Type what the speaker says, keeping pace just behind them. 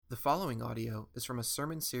The following audio is from a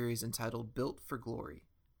sermon series entitled Built for Glory,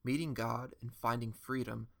 Meeting God and Finding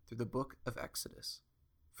Freedom Through the Book of Exodus.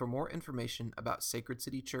 For more information about Sacred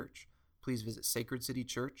City Church, please visit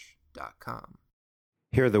sacredcitychurch.com.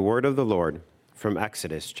 Hear the word of the Lord from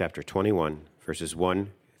Exodus chapter 21, verses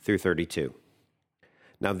 1 through 32.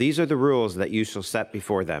 Now these are the rules that you shall set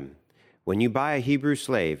before them. When you buy a Hebrew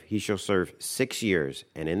slave, he shall serve 6 years,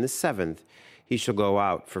 and in the 7th he shall go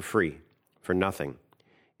out for free, for nothing.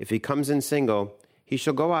 If he comes in single, he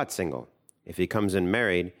shall go out single. If he comes in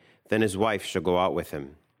married, then his wife shall go out with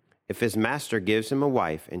him. If his master gives him a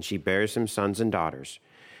wife, and she bears him sons and daughters,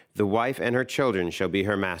 the wife and her children shall be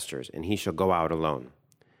her master's, and he shall go out alone.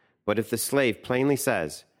 But if the slave plainly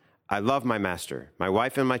says, I love my master, my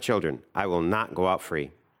wife and my children, I will not go out free,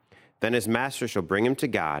 then his master shall bring him to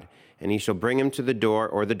God, and he shall bring him to the door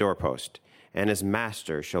or the doorpost, and his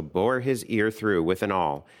master shall bore his ear through with an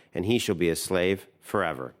awl, and he shall be a slave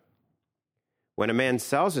forever. When a man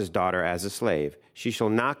sells his daughter as a slave, she shall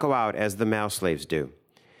not go out as the male slaves do.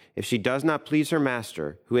 If she does not please her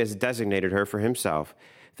master, who has designated her for himself,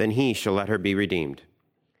 then he shall let her be redeemed.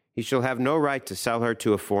 He shall have no right to sell her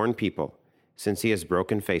to a foreign people, since he has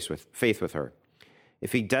broken faith with her.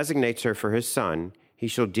 If he designates her for his son, he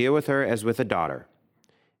shall deal with her as with a daughter.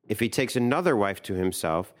 If he takes another wife to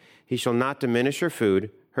himself, he shall not diminish her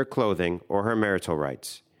food, her clothing, or her marital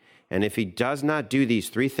rights. And if he does not do these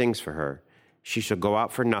 3 things for her, she shall go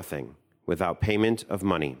out for nothing, without payment of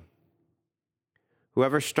money.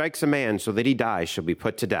 Whoever strikes a man so that he dies shall be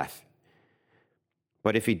put to death.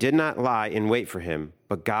 But if he did not lie in wait for him,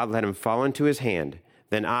 but God let him fall into his hand,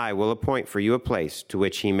 then I will appoint for you a place to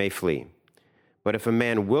which he may flee. But if a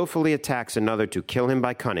man willfully attacks another to kill him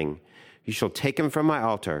by cunning, you shall take him from my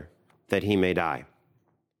altar, that he may die.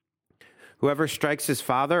 Whoever strikes his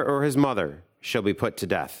father or his mother shall be put to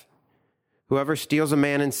death. Whoever steals a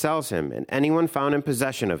man and sells him, and anyone found in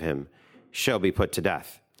possession of him, shall be put to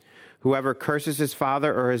death. Whoever curses his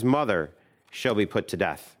father or his mother shall be put to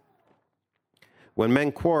death. When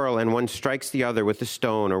men quarrel and one strikes the other with a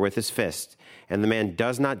stone or with his fist, and the man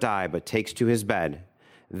does not die but takes to his bed,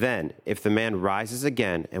 then, if the man rises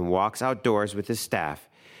again and walks outdoors with his staff,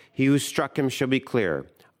 he who struck him shall be clear.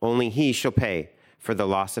 Only he shall pay for the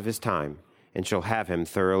loss of his time, and shall have him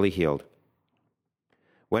thoroughly healed.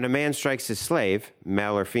 When a man strikes his slave,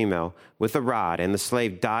 male or female, with a rod, and the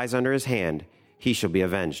slave dies under his hand, he shall be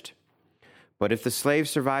avenged. But if the slave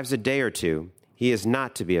survives a day or 2, he is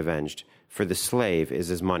not to be avenged, for the slave is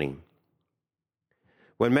his money.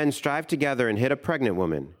 When men strive together and hit a pregnant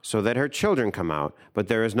woman, so that her children come out, but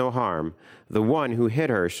there is no harm, the one who hit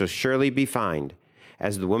her shall surely be fined,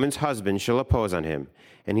 as the woman's husband shall oppose on him,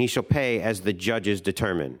 and he shall pay as the judges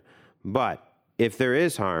determine. But if there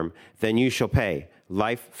is harm, then you shall pay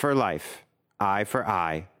life for life, eye for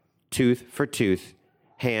eye, tooth for tooth,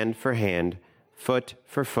 hand for hand, foot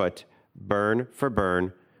for foot, burn for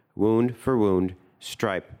burn, wound for wound,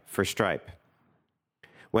 stripe for stripe.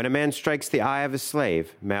 When a man strikes the eye of his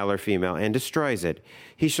slave, male or female, and destroys it,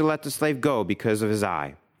 he shall let the slave go because of his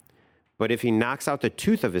eye. But if he knocks out the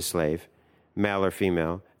tooth of his slave, male or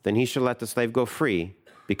female, then he shall let the slave go free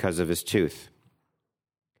because of his tooth.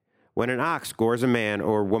 When an ox gores a man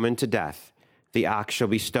or woman to death, the ox shall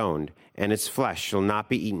be stoned, and its flesh shall not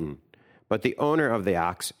be eaten, but the owner of the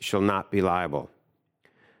ox shall not be liable.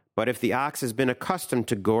 But if the ox has been accustomed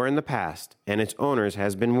to gore in the past, and its owner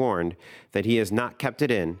has been warned that he has not kept it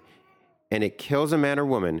in, and it kills a man or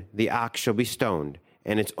woman, the ox shall be stoned,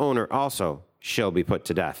 and its owner also shall be put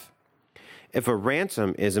to death. If a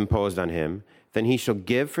ransom is imposed on him, then he shall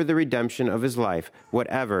give for the redemption of his life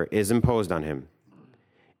whatever is imposed on him.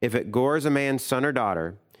 If it gores a man's son or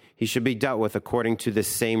daughter, he should be dealt with according to this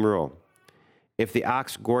same rule. If the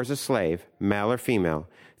ox gores a slave, male or female,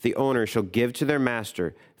 the owner shall give to their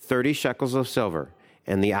master 30 shekels of silver,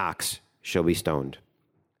 and the ox shall be stoned.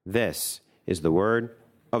 This is the word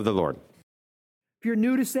of the Lord. If you're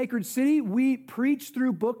new to Sacred City, we preach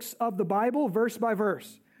through books of the Bible, verse by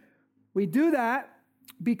verse. We do that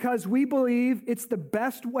because we believe it's the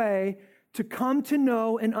best way to come to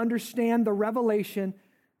know and understand the revelation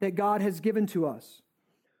that God has given to us.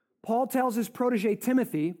 Paul tells his protege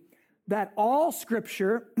Timothy that all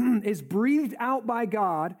Scripture is breathed out by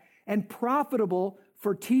God and profitable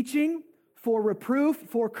for teaching, for reproof,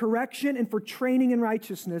 for correction, and for training in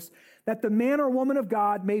righteousness, that the man or woman of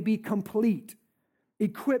God may be complete,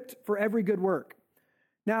 equipped for every good work.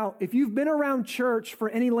 Now, if you've been around church for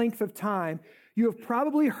any length of time, you have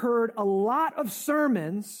probably heard a lot of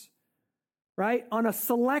sermons, right, on a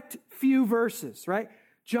select few verses, right?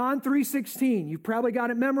 John 3:16, you've probably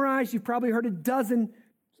got it memorized. You've probably heard a dozen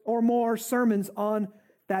or more sermons on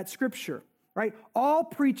that scripture, right? All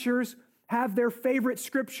preachers have their favorite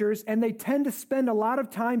scriptures, and they tend to spend a lot of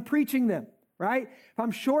time preaching them, right? If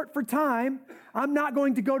I'm short for time, I'm not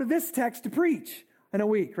going to go to this text to preach in a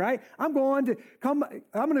week, right? I'm going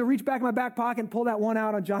to reach back in my back pocket and pull that one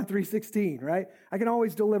out on John 3:16, right? I can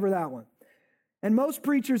always deliver that one. And most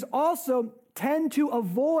preachers also tend to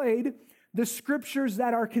avoid the scriptures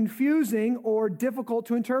that are confusing or difficult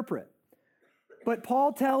to interpret. But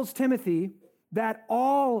Paul tells Timothy that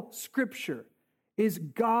all scripture is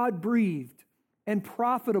God-breathed and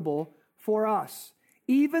profitable for us,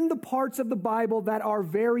 even the parts of the Bible that are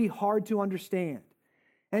very hard to understand.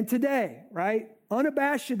 And today, right,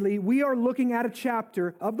 unabashedly, we are looking at a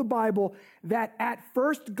chapter of the Bible that at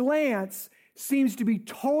first glance seems to be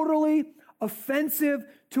totally offensive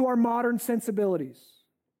to our modern sensibilities.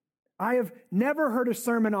 I have never heard a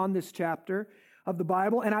sermon on this chapter of the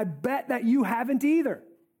Bible, and I bet that you haven't either,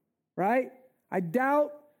 right? I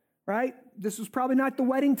doubt, right? This was probably not the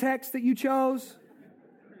wedding text that you chose,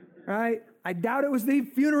 right? I doubt it was the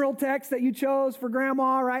funeral text that you chose for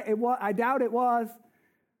grandma, right? I doubt it was,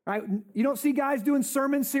 right? You don't see guys doing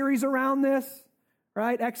sermon series around this,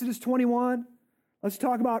 right? Exodus 21. Let's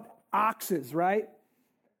talk about oxes, right?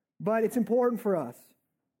 But it's important for us.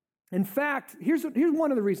 In fact, here's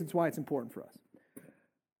one of the reasons why it's important for us.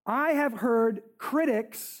 I have heard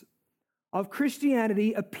critics of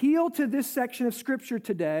Christianity appeal to this section of Scripture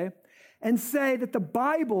today and say that the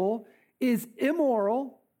Bible is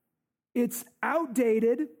immoral, it's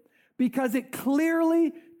outdated, because it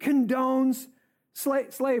clearly condones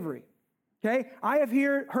slavery. Okay? I have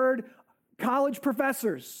heard college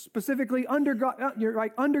professors, specifically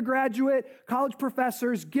undergraduate college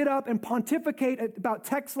professors, get up and pontificate about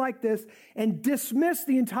texts like this and dismiss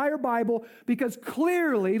the entire Bible because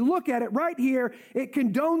clearly, look at it right here, it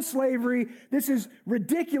condones slavery. This is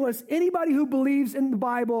ridiculous. Anybody who believes in the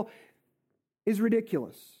Bible is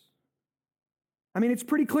ridiculous. I mean, it's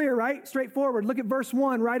pretty clear, right? Straightforward. Look at verse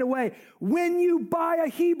 1 right away. When you buy a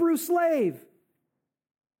Hebrew slave,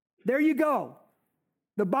 there you go.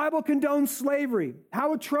 The Bible condones slavery.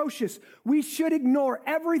 How atrocious. We should ignore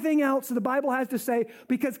everything else that the Bible has to say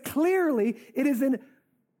because clearly it is an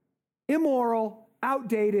immoral,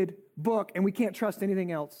 outdated book, and we can't trust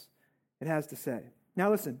anything else it has to say.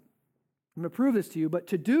 Now listen, I'm going to prove this to you, but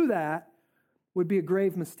to do that would be a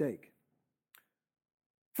grave mistake.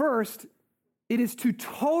 First, it is to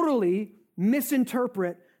totally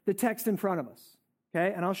misinterpret the text in front of us,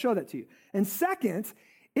 okay? And I'll show that to you. And second,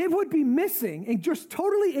 it would be missing and just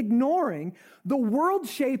totally ignoring the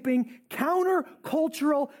world-shaping,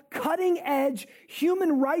 counter-cultural, cutting-edge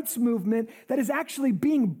human rights movement that is actually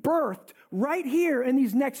being birthed right here in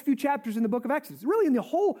these next few chapters in the book of Exodus, really in the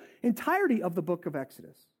whole entirety of the book of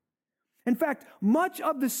Exodus. In fact, much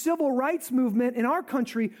of the civil rights movement in our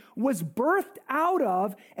country was birthed out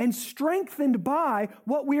of and strengthened by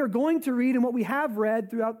what we are going to read and what we have read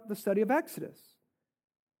throughout the study of Exodus.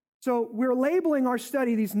 So we're labeling our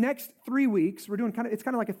study these next 3 weeks. We're doing it's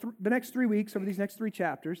kind of like the next 3 weeks over these next 3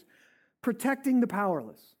 chapters, protecting the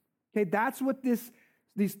powerless. Okay, that's what this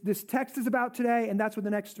text is about today, and that's what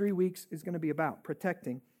the next 3 weeks is going to be about,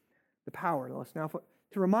 protecting the powerless. Now,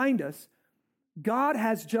 to remind us, God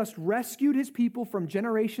has just rescued his people from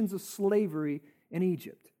generations of slavery in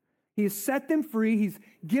Egypt. He has set them free. He's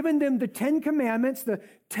given them the 10 commandments, the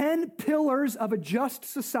 10 pillars of a just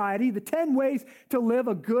society, the 10 ways to live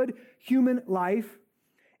a good human life.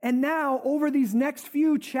 And now, over these next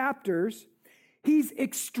few chapters, he's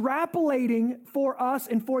extrapolating for us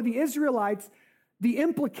and for the Israelites the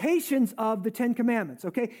implications of the 10 commandments,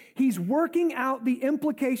 okay? He's working out the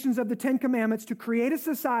implications of the 10 commandments to create a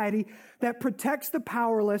society that protects the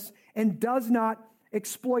powerless and does not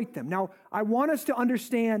exploit them. Now, I want us to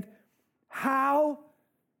understand how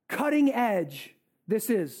cutting edge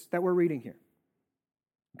this is that we're reading here,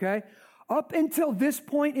 okay? Up until this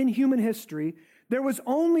point in human history, there was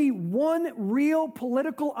only one real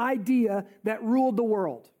political idea that ruled the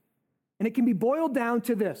world, and it can be boiled down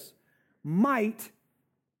to this: might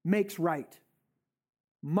makes right.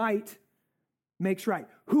 Might makes right.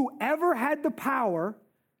 Whoever had the power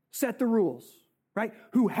set the rules. Right?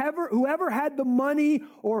 Whoever had the money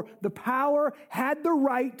or the power had the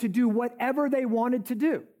right to do whatever they wanted to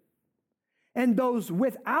do. And those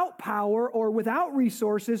without power or without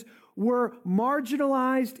resources were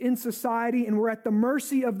marginalized in society and were at the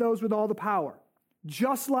mercy of those with all the power,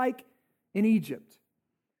 just like in Egypt.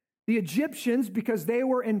 The Egyptians, because they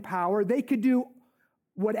were in power, they could do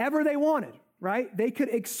whatever they wanted. Right? They could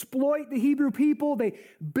exploit the Hebrew people. They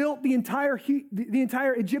built the entire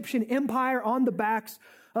Egyptian empire on the backs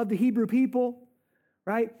of the Hebrew people.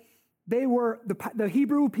 Right? The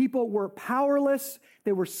Hebrew people were powerless.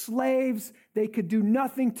 They were slaves. They could do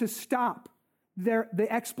nothing to stop the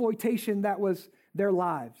exploitation that was their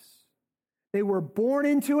lives. They were born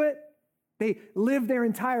into it. They lived their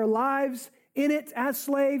entire lives in it as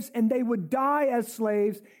slaves, and they would die as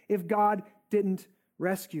slaves if God didn't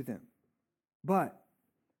rescue them. But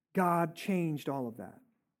God changed all of that.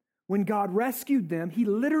 When God rescued them, He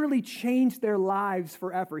literally changed their lives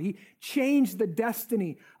forever. He changed the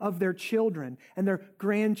destiny of their children and their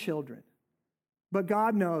grandchildren. But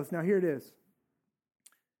God knows, now here it is,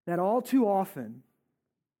 that all too often,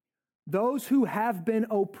 those who have been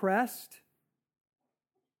oppressed,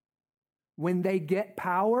 when they get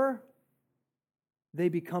power, they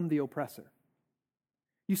become the oppressor.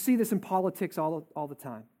 You see this in politics all the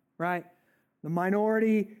time, right? The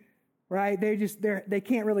minority, right? They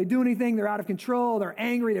can't really do anything. They're out of control. They're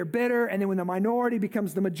angry. They're bitter. And then when the minority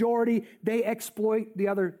becomes the majority, they exploit the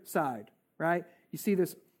other side, right? You see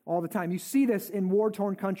this all the time. You see this in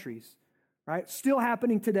war-torn countries, right? Still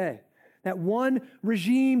happening today. That one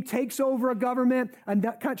regime takes over a government and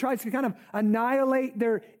tries to kind of annihilate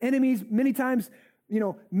their enemies, many times,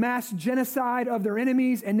 mass genocide of their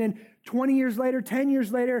enemies. And then 20 years later, 10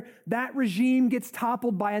 years later, that regime gets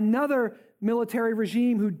toppled by another military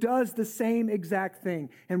regime who does the same exact thing.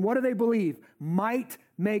 And what do they believe? Might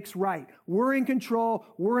makes right. We're in control.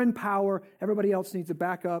 We're in power. Everybody else needs to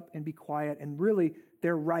back up and be quiet. And really,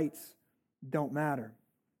 their rights don't matter.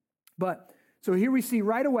 So here we see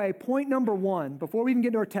right away, point number one, before we even get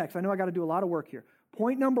into our text, I know I got to do a lot of work here.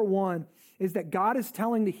 Point number one is that God is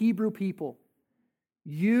telling the Hebrew people,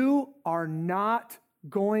 you are not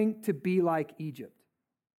going to be like Egypt.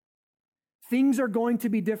 Things are going to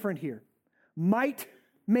be different here. Might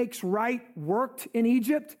makes right worked in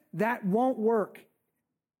Egypt. That won't work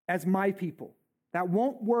as my people. That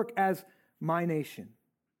won't work as my nation.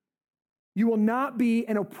 You will not be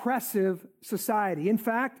an oppressive society. In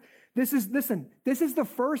fact, this is the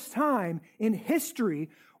first time in history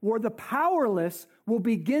where the powerless will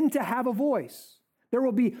begin to have a voice. There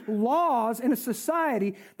will be laws in a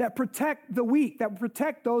society that protect the weak, that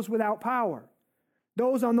protect those without power.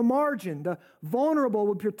 Those on the margin, the vulnerable,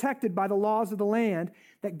 will be protected by the laws of the land,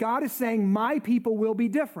 that God is saying, my people will be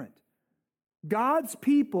different. God's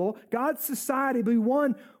people, God's society will be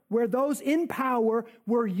one where those in power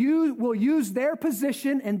will use their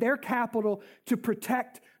position and their capital to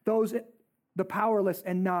protect the powerless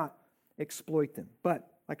and not exploit them. But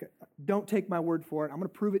don't take my word for it. I'm going to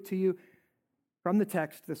prove it to you from the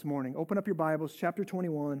text this morning. Open up your Bibles, chapter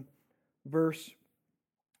 21, verse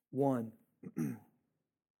 1.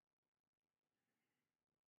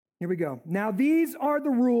 Here we go. Now these are the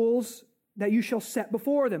rules that you shall set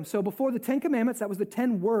before them. So before the 10 commandments, that was the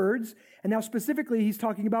 10 words. And now specifically, he's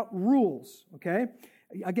talking about rules, okay?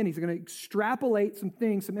 Again, he's going to extrapolate some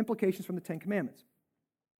implications from the 10 commandments.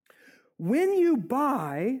 When you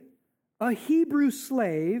buy a Hebrew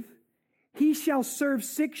slave, he shall serve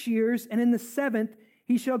 6 years, and in the 7th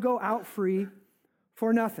he shall go out free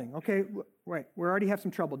for nothing. Okay, right, we already have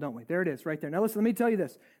some trouble, don't we? There it is, right there. Now listen, let me tell you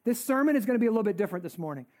this. This sermon is going to be a little bit different this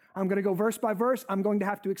morning. I'm going to go verse by verse. I'm going to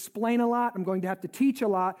have to explain a lot. I'm going to have to teach a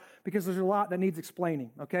lot because there's a lot that needs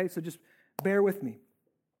explaining, okay? So just bear with me.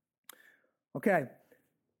 Okay,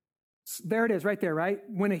 there it is right there, right?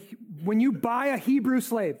 When you buy a Hebrew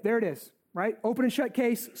slave, there it is, right? Open and shut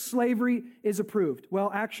case, slavery is approved.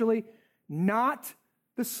 Well, actually, not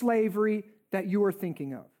the slavery that you are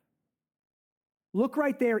thinking of. Look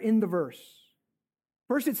right there in the verse.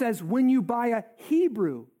 First it says, when you buy a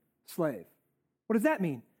Hebrew slave. What does that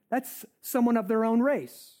mean? That's someone of their own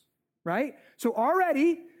race, right? So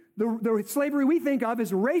already, the slavery we think of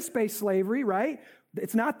is race-based slavery, right?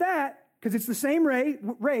 It's not that, because it's the same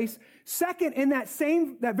race. Second, in that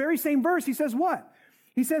very same verse, he says what?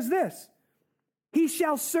 He says this, he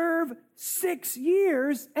shall serve 6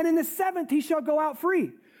 years, and in the 7th he shall go out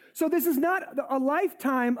free. So this is not a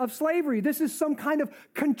lifetime of slavery. This is some kind of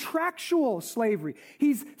contractual slavery.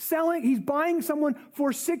 He's buying someone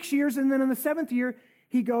for 6 years, and then in the 7th year,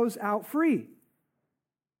 he goes out free.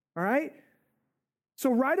 All right?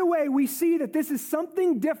 So right away, we see that this is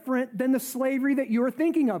something different than the slavery that you're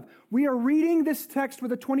thinking of. We are reading this text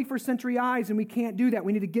with a 21st century eyes, and we can't do that.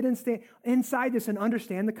 We need to get inside this and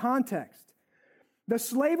understand the context. The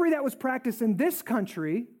slavery that was practiced in this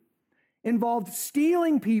country involved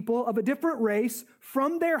stealing people of a different race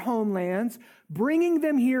from their homelands, bringing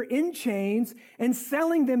them here in chains, and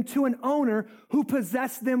selling them to an owner who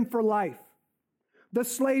possessed them for life. The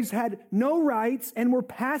slaves had no rights and were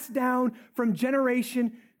passed down from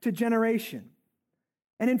generation to generation.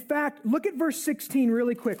 And in fact, look at verse 16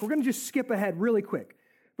 really quick. We're going to just skip ahead really quick.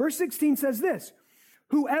 Verse 16 says this,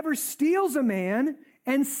 whoever steals a man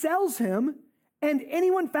and sells him, and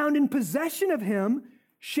anyone found in possession of him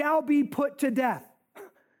shall be put to death.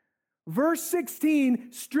 Verse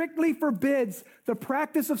 16 strictly forbids the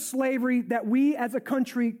practice of slavery that we as a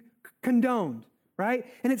country condoned, right?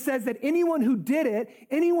 And it says that anyone who did it,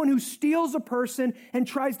 anyone who steals a person and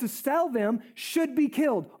tries to sell them should be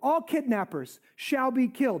killed. All kidnappers shall be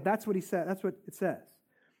killed. That's what he said. That's what it says.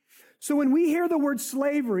 So when we hear the word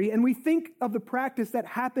slavery and we think of the practice that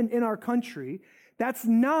happened in our country, that's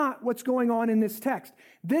not what's going on in this text.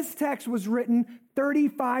 This text was written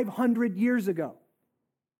 3,500 years ago.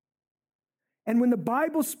 And when the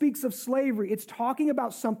Bible speaks of slavery, it's talking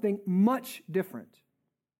about something much different.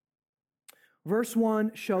 Verse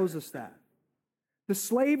 1 shows us that. The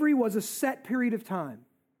slavery was a set period of time.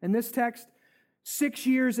 In this text, 6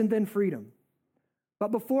 years and then freedom.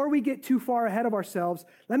 But before we get too far ahead of ourselves,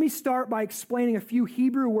 let me start by explaining a few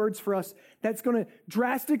Hebrew words for us that's going to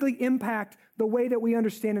drastically impact the way that we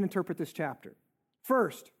understand and interpret this chapter.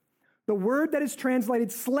 First, the word that is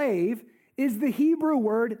translated slave is the Hebrew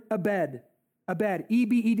word abed. Abed,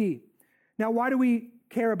 E-B-E-D. Now, why do we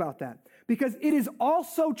care about that? Because it is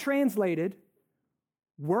also translated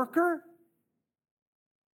worker,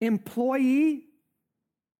 employee,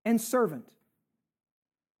 and servant.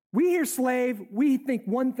 We hear slave, we think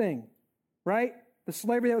one thing, right? The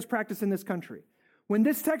slavery that was practiced in this country. When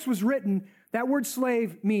this text was written, that word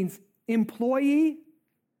slave means employee,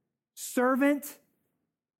 servant,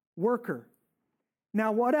 worker.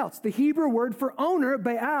 Now, what else? The Hebrew word for owner,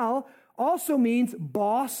 Baal, also means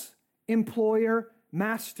boss, employer,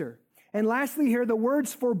 master. And lastly here, the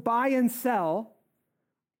words for buy and sell,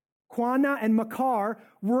 Quana and Makar,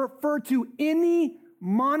 refer to any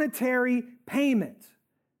monetary payment.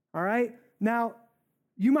 All right? Now,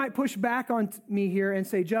 you might push back on me here and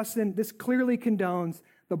say, Justin, this clearly condones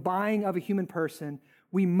the buying of a human person.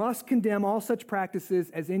 We must condemn all such practices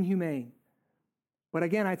as inhumane. But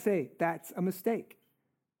again, I'd say that's a mistake.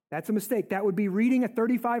 That's a mistake. That would be reading a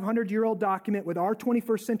 3,500-year-old document with our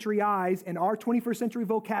 21st century eyes and our 21st century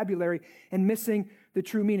vocabulary and missing the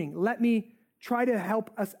true meaning. Let me try to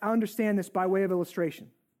help us understand this by way of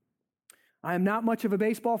illustration. I am not much of a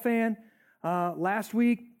baseball fan. Last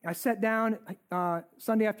week, I sat down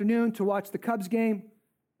Sunday afternoon to watch the Cubs game,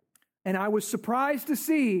 and I was surprised to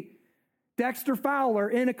see Dexter Fowler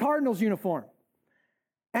in a Cardinals uniform.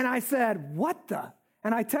 And I said, what the?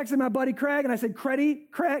 And I texted my buddy Craig, and I said, Craigie,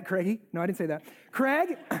 no, I didn't say that.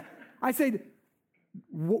 Craig, I said,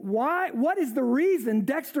 why? What is the reason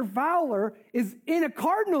Dexter Fowler is in a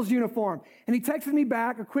Cardinals uniform? And he texted me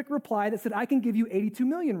back a quick reply that said, I can give you 82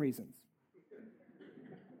 million reasons.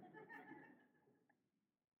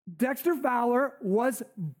 Dexter Fowler was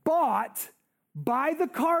bought by the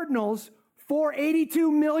Cardinals for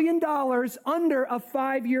 $82 million under a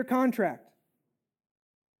 5-year contract.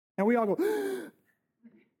 And we all go,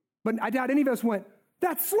 but I doubt any of us went,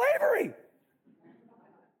 that's slavery.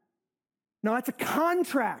 No, that's a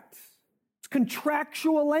contract. It's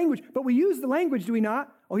contractual language. But we use the language, do we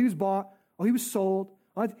not? Oh, he was bought. Oh, he was sold.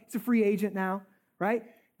 Oh, he's a free agent now, right?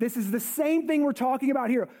 This is the same thing we're talking about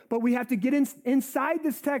here, but we have to get inside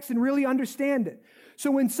this text and really understand it. So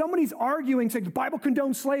when somebody's arguing, saying the Bible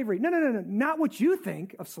condones slavery, no, not what you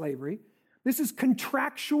think of slavery. This is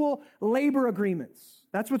contractual labor agreements.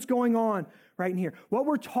 That's what's going on right in here. What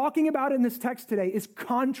we're talking about in this text today is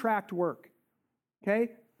contract work,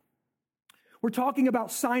 okay? We're talking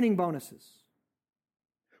about signing bonuses.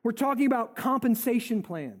 We're talking about compensation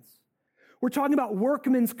plans. We're talking about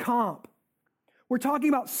workman's comp. We're talking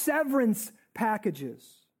about severance packages.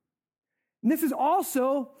 And this is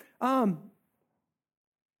also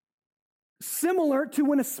similar to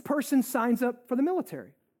when a person signs up for the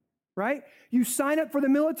military, right? You sign up for the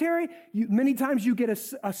military, many times you get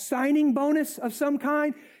a signing bonus of some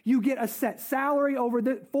kind. You get a set salary over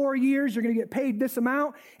the 4 years. You're going to get paid this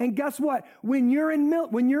amount. And guess what? When you're in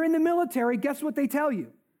the military, guess what they tell you?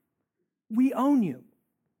 We own you.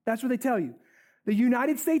 That's what they tell you. The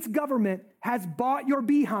United States government has bought your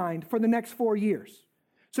behind for the next 4 years.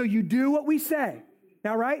 So you do what we say.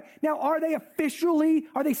 Now, right? Now, are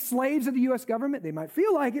they slaves of the U.S. government? They might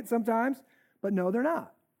feel like it sometimes, but no, they're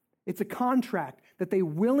not. It's a contract that they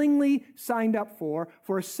willingly signed up for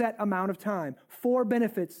a set amount of time, for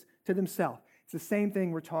benefits to themselves. It's the same thing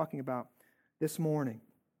we're talking about this morning.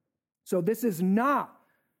 So this is not,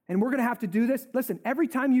 and we're going to have to do this. Listen, every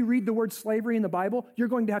time you read the word slavery in the Bible, you're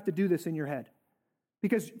going to have to do this in your head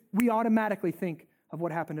because we automatically think of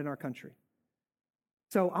what happened in our country.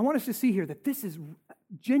 So I want us to see here that this is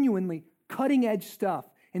genuinely cutting-edge stuff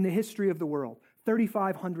in the history of the world,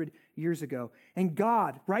 3,500 years ago. And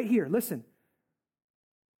God, right here, listen,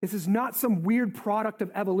 this is not some weird product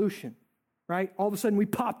of evolution, right? All of a sudden we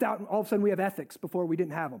popped out and all of a sudden we have ethics before we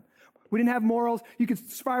didn't have them. We didn't have morals. You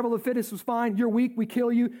could survival of the fittest was fine. You're weak, we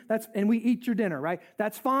kill you, and we eat your dinner, right?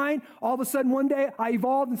 That's fine. All of a sudden one day I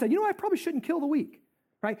evolved and said, I probably shouldn't kill the weak.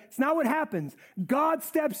 Right? It's not what happens. God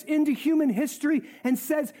steps into human history and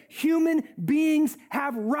says human beings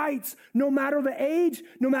have rights, no matter the age,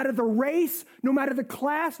 no matter the race, no matter the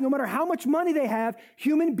class, no matter how much money they have,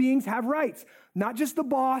 human beings have rights. Not just the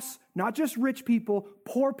boss, not just rich people,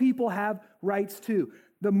 poor people have rights too.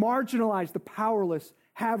 The marginalized, the powerless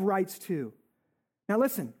have rights too. Now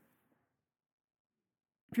listen,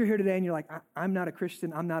 if you're here today and you're like, I'm not a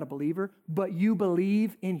Christian, I'm not a believer, but you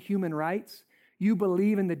believe in human rights, you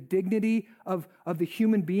believe in the dignity of the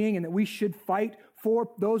human being and that we should fight for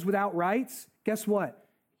those without rights, guess what?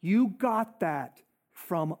 You got that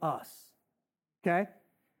from us, okay?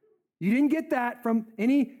 You didn't get that from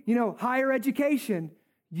any, higher education.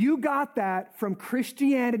 You got that from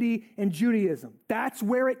Christianity and Judaism. That's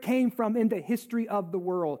where it came from in the history of the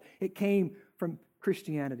world. It came from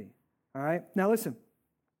Christianity, all right? Now listen,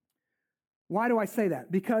 why do I say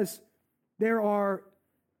that? Because there are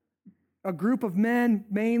a group of men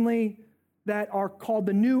mainly that are called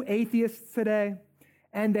the new atheists today,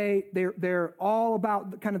 and they're all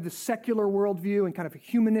about kind of the secular worldview and kind of a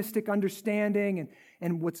humanistic understanding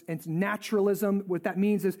and it's naturalism. What that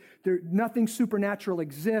means is nothing supernatural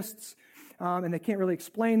exists, and they can't really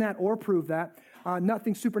explain that or prove that.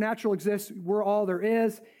 Nothing supernatural exists. We're all there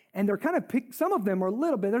is. And they're kind of some of them are a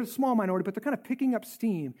little bit, they're a small minority, but they're kind of picking up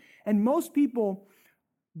steam. And most people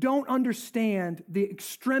don't understand the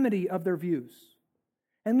extremity of their views.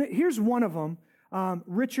 And here's one of them,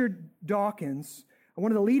 Richard Dawkins,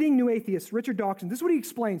 one of the leading new atheists, Richard Dawkins. This is what he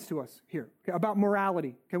explains to us here about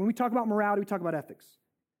morality. Okay, when we talk about morality, we talk about ethics.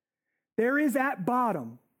 There is at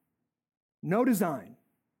bottom no design,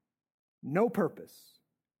 no purpose,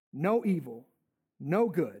 no evil, no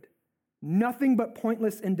good, nothing but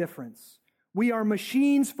pointless indifference. We are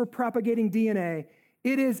machines for propagating DNA.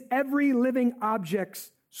 It is every living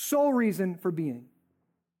object's sole reason for being.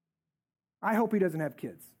 I hope he doesn't have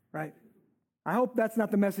kids, right? I hope that's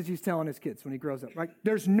not the message he's telling his kids when he grows up, right?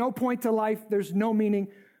 There's no point to life. There's no meaning.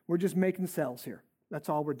 We're just making cells here. That's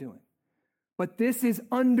all we're doing. But this is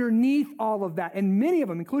underneath all of that. And many of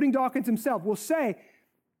them, including Dawkins himself, will say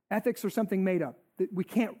ethics are something made up. That we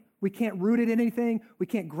can't root it in anything. We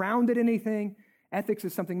can't ground it in anything. Ethics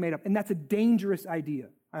is something made up. And that's a dangerous idea.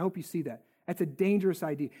 I hope you see that. That's a dangerous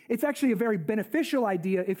idea. It's actually a very beneficial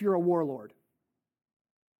idea if you're a warlord,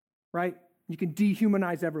 right? You can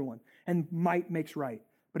dehumanize everyone, and might makes right.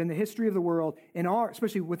 But in the history of the world,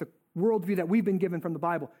 especially with the worldview that we've been given from the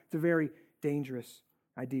Bible, it's a very dangerous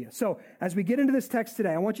idea. So as we get into this text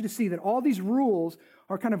today, I want you to see that all these rules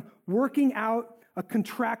are kind of working out a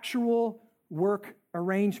contractual work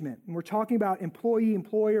arrangement. And we're talking about employee,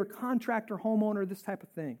 employer, contractor, homeowner, this type of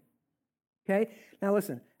thing. Okay? Now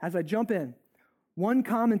listen, as I jump in, one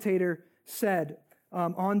commentator said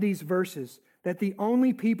on these verses that the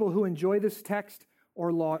only people who enjoy this text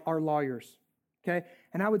are lawyers. Okay?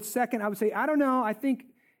 And I would say, I don't know, I think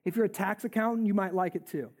if you're a tax accountant, you might like it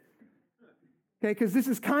too. Okay? Because this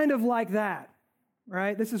is kind of like that,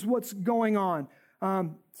 right? This is what's going on.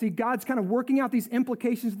 See, God's kind of working out these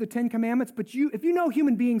implications of the Ten Commandments, but if you know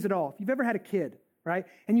human beings at all, if you've ever had a kid, right?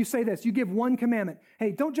 And you say this, you give one commandment,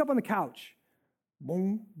 hey, don't jump on the couch.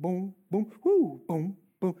 Boom, boom, boom, whoo, boom,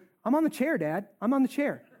 boom. I'm on the chair, Dad. I'm on the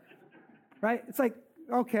chair. Right? It's like,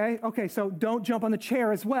 okay, so don't jump on the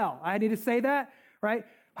chair as well. I need to say that, right?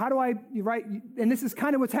 How do I, right? And this is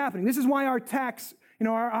kind of what's happening. This is why our tax,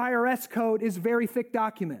 our IRS code is very thick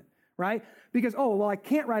document, right? Because, I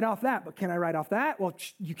can't write off that, but can I write off that? Well,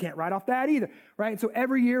 you can't write off that either, right? And so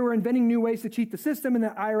every year we're inventing new ways to cheat the system, and the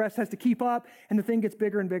IRS has to keep up, and the thing gets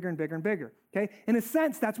bigger and bigger and bigger and bigger, okay? In a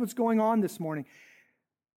sense, that's what's going on this morning.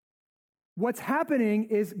 What's happening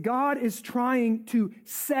is God is trying to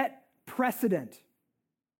set precedent,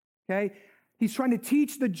 okay? He's trying to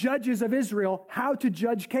teach the judges of Israel how to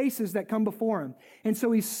judge cases that come before him. And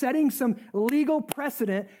so he's setting some legal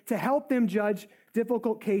precedent to help them judge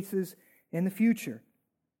difficult cases in the future.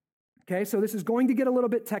 Okay, so this is going to get a little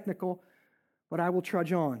bit technical, but I will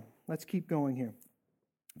trudge on. Let's keep going here.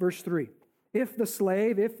 Verse 3. If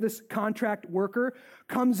this contract worker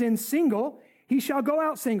comes in single, he shall go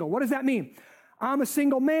out single. What does that mean? I'm a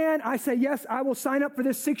single man. I say, yes, I will sign up for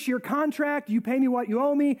this 6-year contract. You pay me what you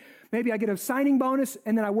owe me. Maybe I get a signing bonus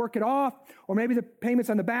and then I work it off. Or maybe the payment's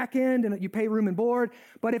on the back end and you pay room and board.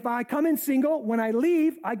 But if I come in single, when I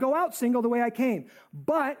leave, I go out single the way I came.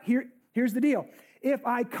 But here's the deal. if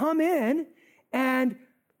I come in and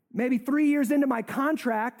maybe 3 years into my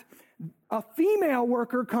contract, a female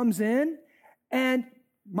worker comes in and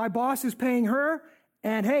my boss is paying her,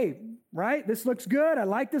 and hey, right, this looks good. I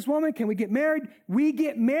like this woman. Can we get married? We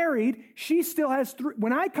get married. She still has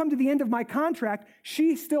when I come to the end of my contract,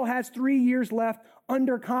 she still has 3 years left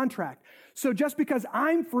under contract. So just because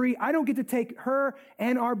I'm free, I don't get to take her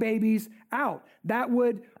and our babies out. That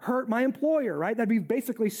would hurt my employer, right? That'd be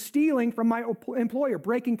basically stealing from my employer,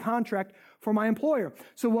 breaking contract for my employer.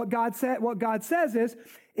 So what God says is,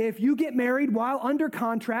 if you get married while under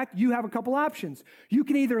contract, you have a couple options. You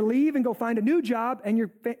can either leave and go find a new job, and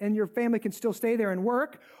your family can still stay there and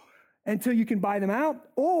work until you can buy them out,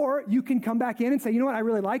 or you can come back in and say, you know what, I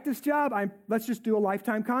really like this job. Let's just do a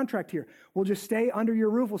lifetime contract here. We'll just stay under your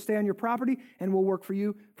roof. We'll stay on your property, and we'll work for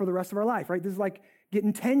you for the rest of our life, right? This is like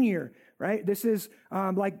getting tenure, right? This is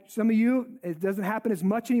like some of you, it doesn't happen as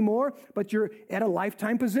much anymore, but you're at a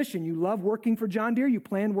lifetime position. You love working for John Deere. You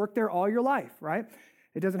plan to work there all your life, right?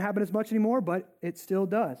 It doesn't happen as much anymore, but it still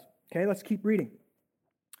does. Okay, let's keep reading.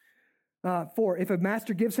 4, if a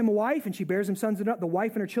master gives him a wife and she bears him sons and daughters, the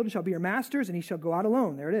wife and her children shall be her masters, and he shall go out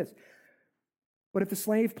alone. There it is. But if the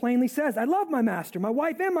slave plainly says, I love my master, my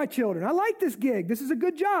wife, and my children, I like this gig, this is a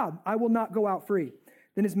good job, I will not go out free.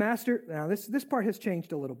 Then his master, now this part has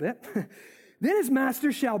changed a little bit. Then his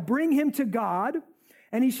master shall bring him to God,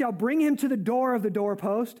 and he shall bring him to the door of the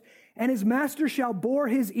doorpost, and his master shall bore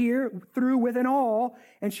his ear through with an awl,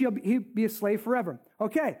 and he'll be a slave forever.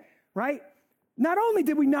 Okay, right? Not only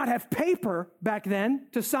did we not have paper back then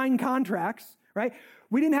to sign contracts, right?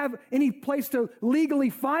 We didn't have any place to legally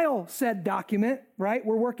file said document, right?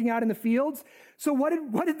 We're working out in the fields. So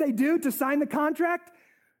what did they do to sign the contract?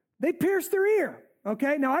 They pierced their ear,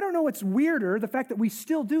 okay? Now, I don't know what's weirder, the fact that we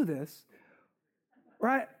still do this,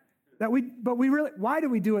 right? Why do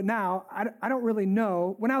we do it now? I don't really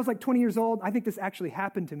know. When I was like 20 years old, I think this actually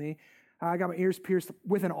happened to me. I got my ears pierced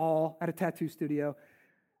with an awl at a tattoo studio.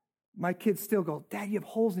 My kids still go, Dad, you have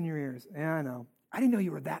holes in your ears. Yeah, I know. I didn't know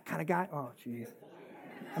you were that kind of guy. Oh, jeez.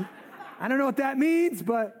 I don't know what that means,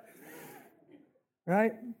 but,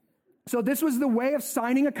 right? So this was the way of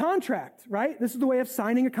signing a contract, right? This is the way of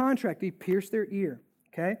signing a contract. He pierced their ear,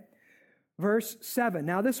 okay? Verse 7.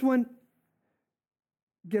 Now this one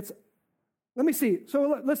let me see.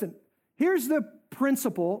 So listen, here's the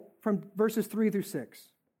principle from verses 3 through 6.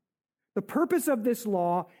 The purpose of this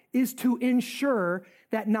law is to ensure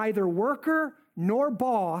that neither worker nor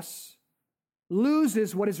boss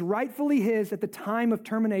loses what is rightfully his at the time of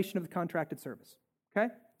termination of the contracted service.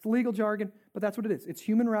 Okay? It's legal jargon, but that's what it is. It's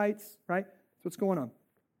human rights, right? That's what's going on.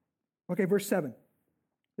 Okay, verse 7.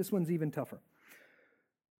 This one's even tougher.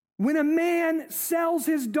 When a man sells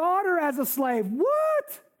his daughter as a slave,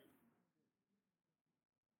 what?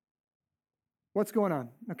 What's going on?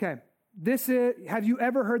 Okay. Have you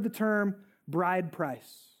ever heard the term bride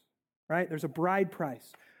price? Right? There's a bride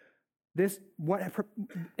price.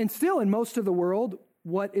 And still in most of the world,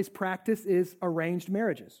 what is practiced is arranged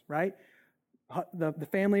marriages, right? The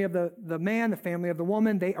family of the man, the family of the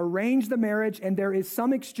woman, they arrange the marriage, and there is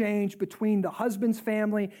some exchange between the husband's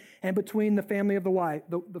family and between the family of the wife,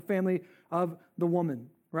 the family of the woman,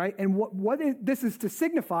 right? And this is to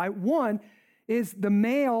signify, one, is the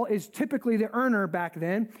male is typically the earner back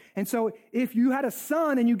then. And so if you had a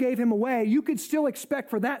son and you gave him away, you could still expect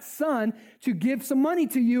for that son to give some money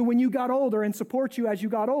to you when you got older and support you as you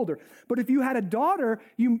got older. But if you had a daughter,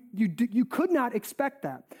 you could not expect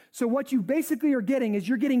that. So what you basically are getting is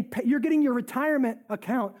you're getting your retirement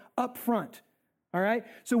account up front. All right?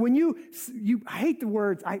 So when I hate the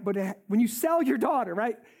words, but when you sell your daughter,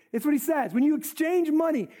 right? It's what he says. When you exchange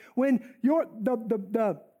money, when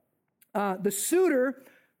the suitor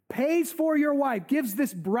pays for your wife, gives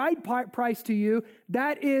this bride price to you,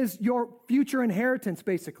 that is your future inheritance,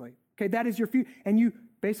 basically. Okay, that is your future, and you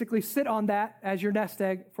basically sit on that as your nest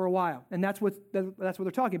egg for a while, and that's what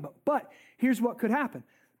they're talking about. But here's what could happen.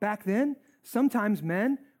 Back then, sometimes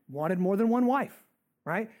men wanted more than one wife,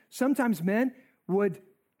 right? Sometimes men would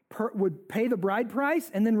pay the bride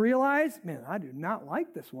price and then realize, man, I do not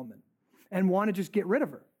like this woman, and want to just get rid of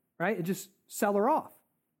her, right? And just sell her off.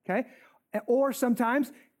 Okay? Or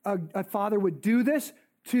sometimes a father would do this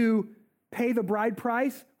to pay the bride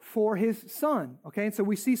price for his son. Okay? And so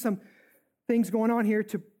we see some things going on here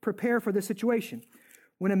to prepare for this situation.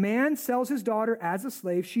 When a man sells his daughter as a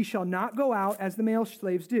slave, she shall not go out as the male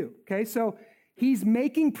slaves do. Okay? So he's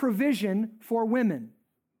making provision for women.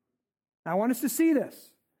 I want us to see this.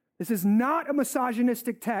 This is not a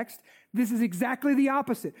misogynistic text. This is exactly the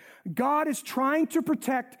opposite. God is trying to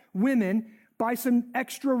protect women by some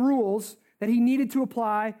extra rules that he needed to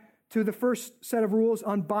apply to the first set of rules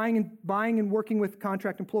on buying and working with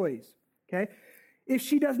contract employees. Okay? If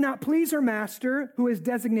she does not please her master, who has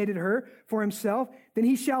designated her for himself, then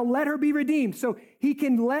he shall let her be redeemed. So he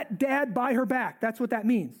can let dad buy her back. That's what that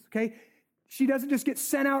means. Okay? She doesn't just get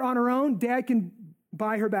sent out on her own. Dad can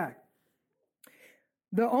buy her back.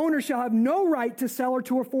 The owner shall have no right to sell her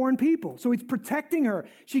to a foreign people. So he's protecting her.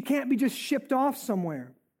 She can't be just shipped off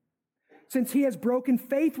somewhere. Since he has broken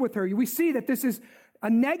faith with her, we see that this is a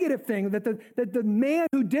negative thing, that the man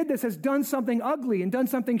who did this has done something ugly and done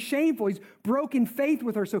something shameful. He's broken faith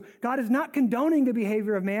with her. So God is not condoning the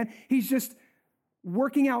behavior of man. He's just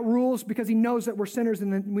working out rules because he knows that we're sinners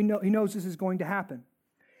and he knows this is going to happen.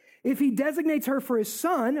 If he designates her for his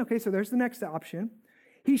son, okay, so there's the next option.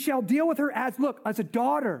 He shall deal with her as a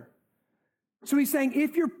daughter. So he's saying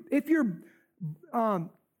if you're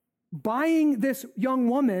buying this young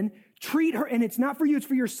woman, treat her, and it's not for you, it's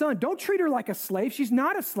for your son. Don't treat her like a slave. She's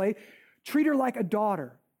not a slave. Treat her like a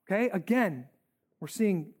daughter. Okay? Again, we're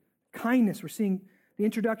seeing kindness. We're seeing the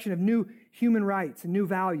introduction of new human rights and new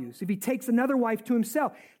values. If he takes another wife to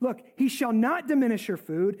himself, look, he shall not diminish her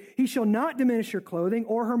food. He shall not diminish her clothing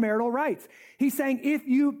or her marital rights. He's saying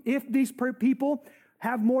if these people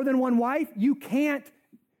have more than one wife, you can't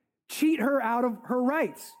cheat her out of her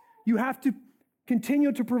rights. You have to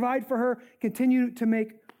continue to provide for her, continue to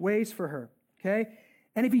make ways for her, okay?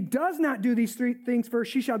 And if he does not do these three things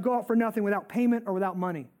first, she shall go out for nothing without payment or without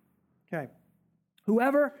money, okay?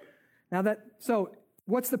 So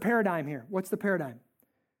what's the paradigm here? What's the paradigm?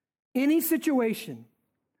 Any situation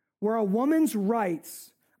where a woman's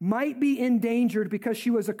rights might be endangered because she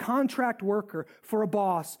was a contract worker for a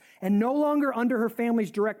boss and no longer under her family's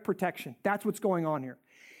direct protection. That's what's going on here.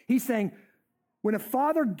 He's saying when a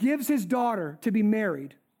father gives his daughter to be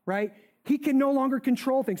married, right, he can no longer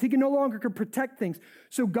control things. He can no longer protect things.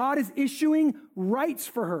 So God is issuing rights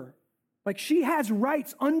for her. Like she has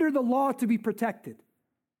rights under the law to be protected.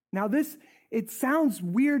 Now it sounds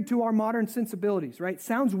weird to our modern sensibilities, right? It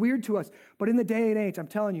sounds weird to us. But in the day and age, I'm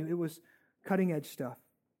telling you, it was cutting edge stuff.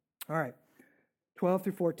 All right, 12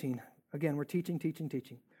 through 14. Again, we're teaching.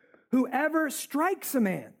 Whoever strikes a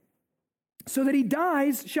man so that he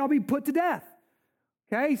dies shall be put to death.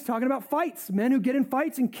 Okay, he's talking about fights. Men who get in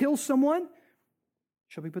fights and kill someone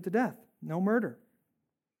shall be put to death. No murder.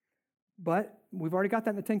 But we've already got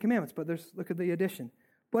that in the Ten Commandments, but look at the addition.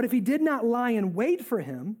 But if he did not lie in wait for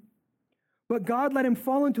him, but God let him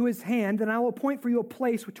fall into his hand, then I will appoint for you a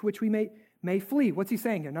place which we may flee. What's he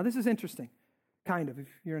saying here? Now, this is interesting. Kind of, if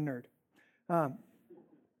you're a nerd.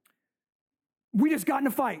 We just got in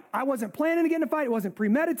a fight. I wasn't planning to get in a fight. It wasn't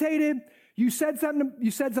premeditated. You said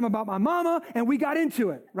something about my mama, and we got into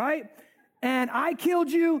it, right? And I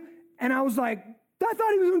killed you, and I was like, I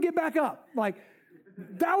thought he was going to get back up. Like,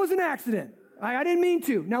 that was an accident. I didn't mean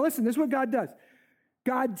to. Now listen, this is what God does.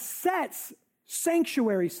 God sets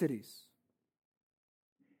sanctuary cities.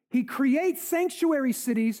 He creates sanctuary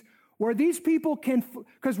cities where these people can,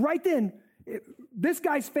 because right then, this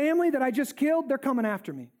guy's family that I just killed, they're coming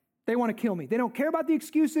after me. They want to kill me. They don't care about the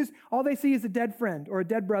excuses. All they see is a dead friend or a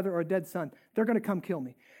dead brother or a dead son. They're going to come kill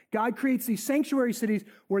me. God creates these sanctuary cities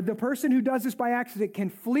where the person who does this by accident can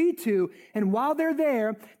flee to, and while they're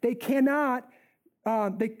there, they cannot,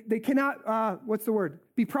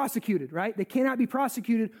 be prosecuted, right? They cannot be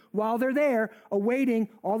prosecuted while they're there awaiting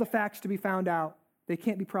all the facts to be found out. They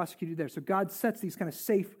can't be prosecuted there. So God sets these kind of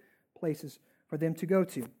safe places for them to go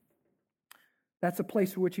to. That's a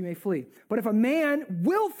place for which you may flee. But if a man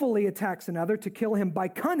willfully attacks another to kill him by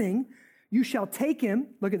cunning, you shall take him,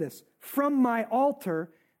 look at this, from my altar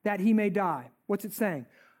that he may die. What's it saying?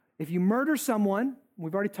 If you murder someone,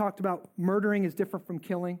 we've already talked about murdering is different from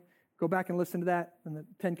killing. Go back and listen to that in the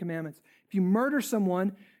Ten Commandments. If you murder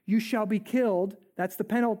someone, you shall be killed. That's the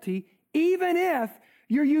penalty, even if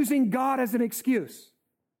you're using God as an excuse.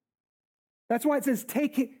 That's why it says,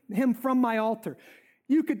 take him from my altar.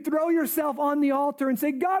 You could throw yourself on the altar and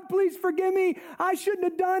say, God, please forgive me. I shouldn't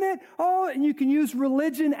have done it. Oh, and you can use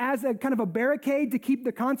religion as a kind of a barricade to keep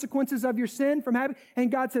the consequences of your sin from happening.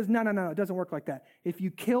 And God says, no, it doesn't work like that. If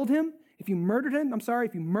you murdered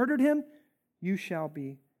him, you shall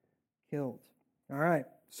be killed. All right.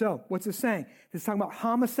 So what's this saying? This is talking about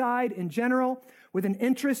homicide in general with an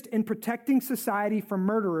interest in protecting society from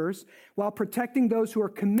murderers while protecting those who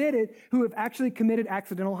have actually committed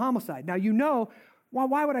accidental homicide. Now,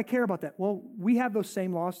 why would I care about that? Well, we have those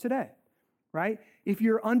same laws today, right? If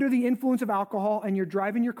you're under the influence of alcohol and you're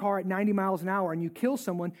driving your car at 90 miles an hour and you kill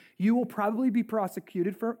someone, you will probably be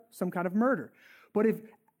prosecuted for some kind of murder. But if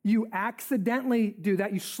you accidentally do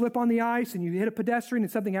that, you slip on the ice and you hit a pedestrian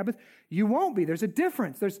and something happens, you won't be. There's a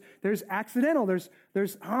difference. There's accidental,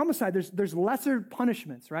 there's homicide, there's lesser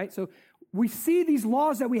punishments, right? So we see these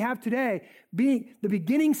laws that we have today being the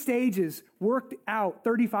beginning stages worked out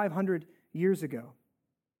 3,500 years ago.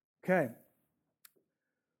 Okay.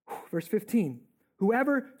 Verse 15,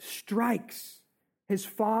 whoever strikes his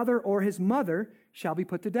father or his mother shall be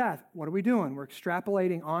put to death. What are we doing? We're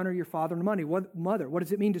extrapolating honor your father and mother. What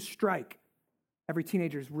does it mean to strike? Every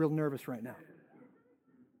teenager is real nervous right now.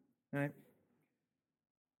 Right?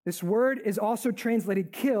 This word is also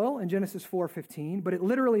translated kill in Genesis 4:15, but it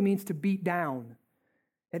literally means to beat down.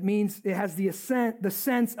 It means it has the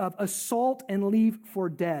sense of assault and leave for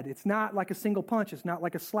dead. It's not like a single punch. It's not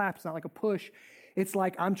like a slap. It's not like a push. It's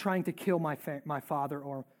like I'm trying to kill my father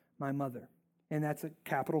or my mother. And that's a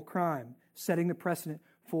capital crime, setting the precedent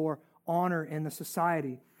for honor in the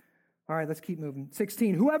society. All right, let's keep moving.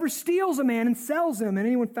 16, whoever steals a man and sells him, and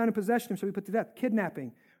anyone found in possession of him shall be put to death.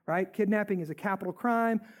 Kidnapping, right? Kidnapping is a capital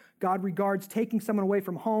crime. God regards taking someone away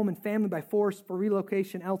from home and family by force for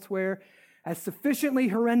relocation elsewhere as sufficiently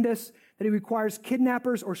horrendous that he requires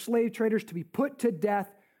kidnappers or slave traders to be put to death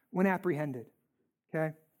when apprehended.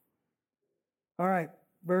 Okay? All right,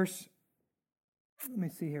 let me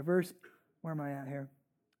see here. Where am I at here?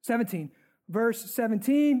 17. Verse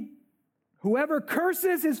 17, whoever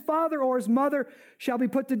curses his father or his mother shall be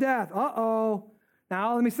put to death. Uh-oh.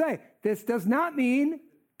 Now, let me say, this does not mean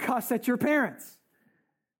cuss at your parents.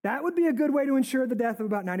 That would be a good way to ensure the death of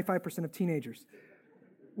about 95% of teenagers.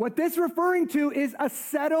 What this is referring to is a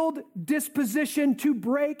settled disposition to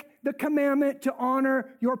break the commandment to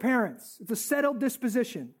honor your parents. It's a settled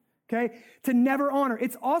disposition. Okay, to never honor.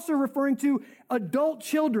 It's also referring to adult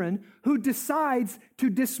children who decides to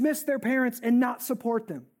dismiss their parents and not support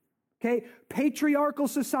them. Okay, patriarchal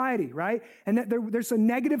society, right? And that there's some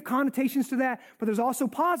negative connotations to that, but there's also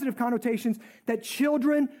positive connotations that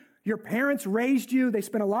children, your parents raised you, they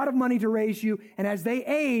spent a lot of money to raise you, and as they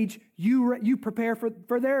age, you prepare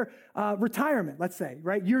for their retirement, let's say,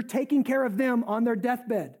 right? You're taking care of them on their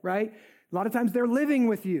deathbed, right? A lot of times they're living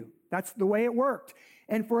with you. That's the way it worked.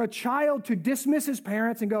 And for a child to dismiss his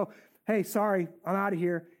parents and go, hey, sorry, I'm out of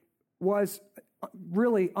here, was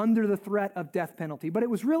really under the threat of death penalty. But it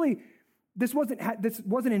was really, this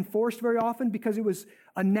wasn't enforced very often because it was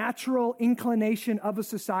a natural inclination of a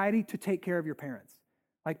society to take care of your parents.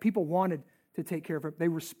 Like people wanted to take care of them. They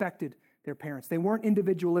respected their parents. They weren't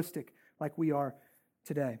individualistic like we are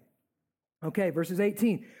today. Okay, verses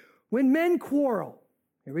 18. When men quarrel,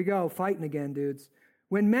 here we go, fighting again, dudes.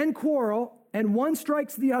 When men quarrel, and one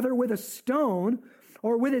strikes the other with a stone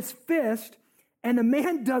or with his fist, and the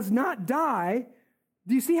man does not die,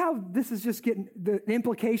 do you see how this is just getting the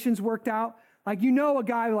implications worked out? Like, you know, a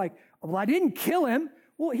guy like, well, I didn't kill him.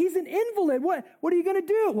 Well, he's an invalid. What are you going to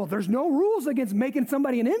do? Well, there's no rules against making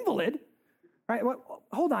somebody an invalid. Right? Well,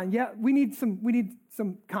 hold on. Yeah, we need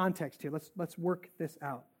some context here. Let's work this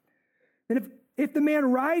out. And if the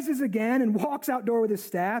man rises again and walks outdoor with his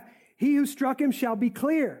staff, he who struck him shall be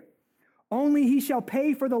clear. Only he shall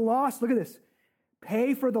pay for the loss, look at this,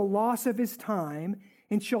 pay for the loss of his time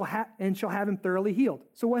and shall have him thoroughly healed.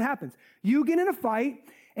 So what happens? You get in a fight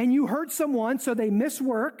and you hurt someone so they miss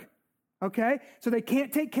work, okay? So they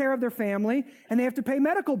can't take care of their family and they have to pay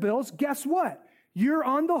medical bills. Guess what? You're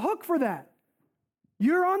on the hook for that.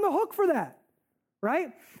 You're on the hook for that,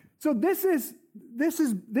 right? So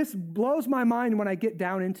this blows my mind when I get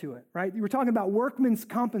down into it, right? We're talking about workman's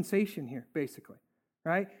compensation here, basically,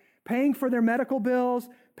 right? Paying for their medical bills,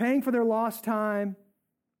 paying for their lost time.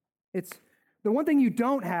 It's the one thing you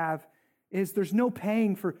don't have is there's no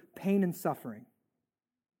paying for pain and suffering.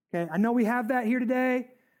 Okay, I know we have that here today.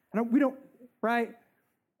 We don't, right?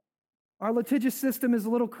 Our litigious system is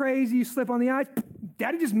a little crazy. You slip on the ice,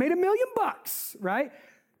 daddy just made $1 million, right?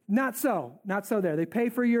 Not so there. They pay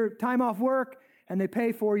for your time off work and they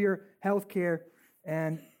pay for your health care,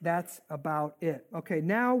 and that's about it. Okay,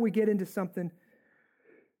 now we get into something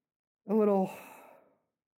a little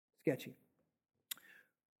sketchy,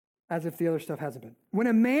 as if the other stuff hasn't been. When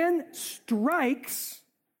a man strikes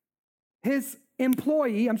his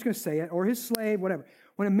employee, I'm just going to say it, or his slave, whatever.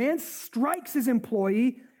 When a man strikes his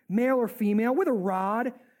employee, male or female, with a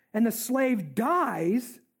rod, and the slave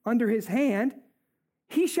dies under his hand,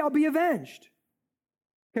 he shall be avenged.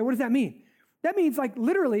 Okay, what does that mean? That means, like,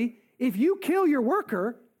 literally, if you kill your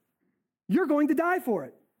worker, you're going to die for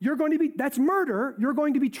it. That's murder. You're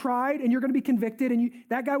going to be tried and you're going to be convicted, and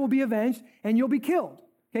that guy will be avenged and you'll be killed.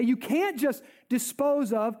 Okay, you can't just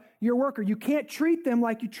dispose of your worker. You can't treat them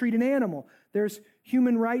like you treat an animal. There's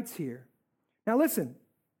human rights here. Now listen,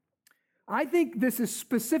 I think this is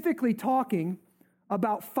specifically talking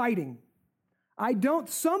about fighting.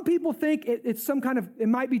 Some people think it's some kind of, it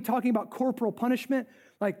might be talking about corporal punishment.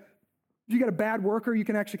 Like, if you got a bad worker, you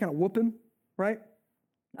can actually kind of whoop him, right?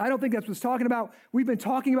 I don't think that's what it's talking about. We've been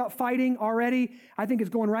talking about fighting already. I think it's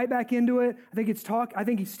going right back into it. I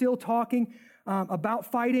think he's still talking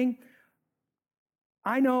about fighting.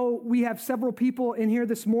 I know we have several people in here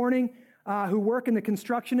this morning who work in the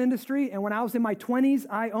construction industry. And when I was in my 20s,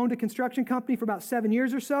 I owned a construction company for about 7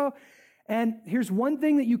 years or so. And here's one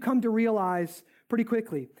thing that you come to realize pretty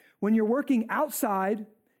quickly. When you're working outside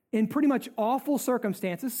in pretty much awful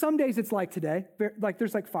circumstances, some days it's like today, like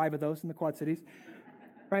there's like 5 of those in the Quad Cities,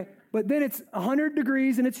 right? But then it's 100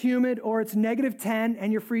 degrees and it's humid, or it's -10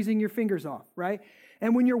 and you're freezing your fingers off, right?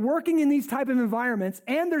 And when you're working in these type of environments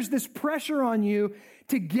and there's this pressure on you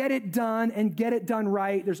to get it done and get it done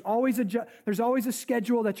right, there's always a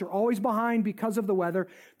schedule that you're always behind because of the weather.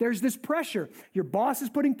 There's this pressure. Your boss is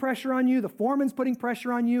putting pressure on you. The foreman's putting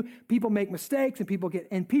pressure on you. People make mistakes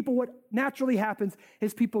what naturally happens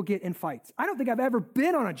is people get in fights. I don't think I've ever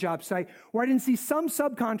been on a job site where I didn't see some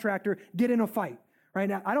subcontractor get in a fight. Right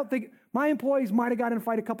now, I don't think my employees might have got in a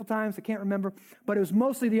fight a couple times. I can't remember, but it was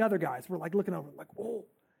mostly the other guys. We're like looking over, like, whoa,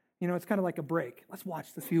 it's kind of like a break. Let's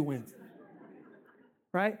watch this few wins,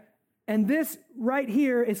 right? And this right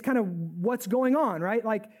here is kind of what's going on, right?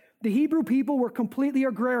 Like the Hebrew people were completely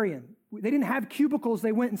agrarian. They didn't have cubicles.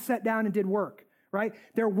 They went and sat down and did work, right?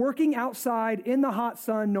 They're working outside in the hot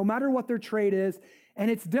sun, no matter what their trade is, and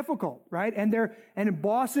it's difficult, right? And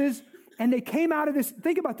bosses. And they came out of this,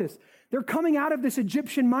 think about this. They're coming out of this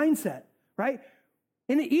Egyptian mindset, right?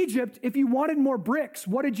 In Egypt, if you wanted more bricks,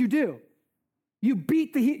 what did you do? You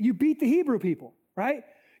beat the Hebrew people, right?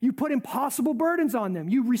 You put impossible burdens on them.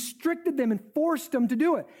 You restricted them and forced them to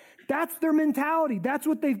do it. That's their mentality. That's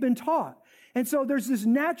what they've been taught. And so there's this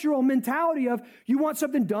natural mentality of you want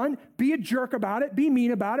something done, be a jerk about it, be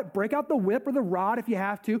mean about it, break out the whip or the rod if you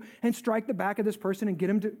have to, and strike the back of this person and get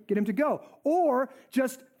him to go. Or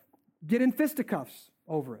just get in fisticuffs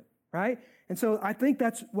over it, right? And so I think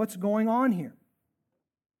that's what's going on here.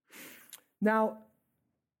 Now,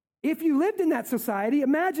 if you lived in that society,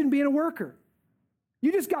 imagine being a worker.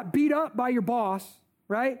 You just got beat up by your boss,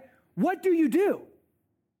 right? What do?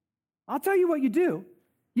 I'll tell you what you do.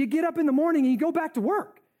 You get up in the morning and you go back to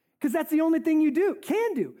work because that's the only thing you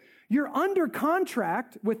can do. You're under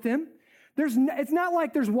contract with them. It's not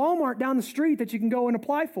like there's Walmart down the street that you can go and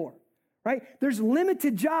apply for. Right? There's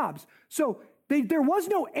limited jobs. So there was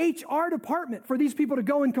no HR department for these people to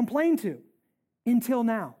go and complain to until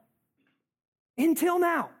now. Until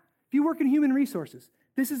now. If you work in human resources,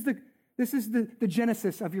 this is the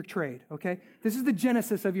genesis of your trade, okay? This is the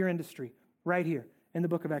genesis of your industry right here in the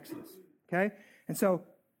book of Exodus, okay? And so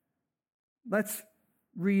let's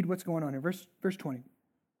read what's going on here. Verse 20.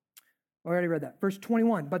 I already read that. Verse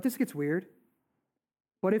 21. But this gets weird.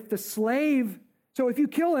 But if the slave... So if you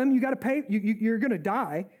kill him, you got to pay, you're going to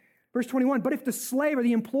die. Verse 21, but if the slave or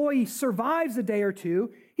the employee survives a day or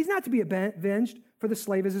two, he's not to be avenged, for the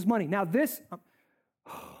slave is his money. Now this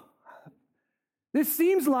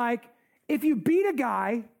seems like if you beat a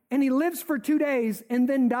guy and he lives for 2 days and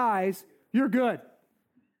then dies, you're good.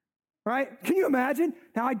 Right? Can you imagine?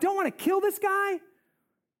 Now I don't want to kill this guy,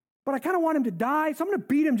 but I kind of want him to die, so I'm going to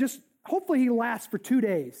beat him hopefully he lasts for 2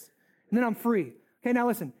 days, and then I'm free. Okay, now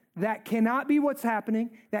listen. That cannot be what's happening.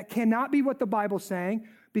 That cannot be what the Bible's saying,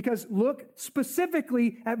 because look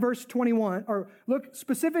specifically at verse 21, or look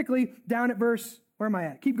specifically down at verse, where am I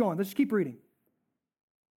at? Keep going. Let's just keep reading.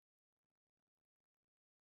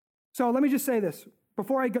 So let me just say this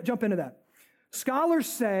before I jump into that. Scholars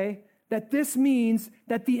say that this means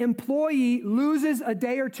that the employee loses a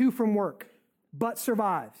day or two from work, but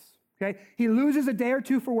survives. Okay? He loses a day or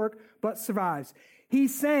two for work, but survives.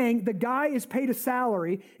 He's saying the guy is paid a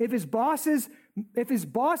salary. If his boss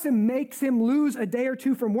makes him lose a day or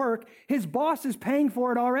two from work, his boss is paying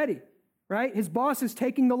for it already, right? His boss is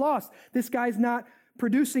taking the loss. This guy's not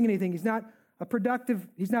producing anything. He's not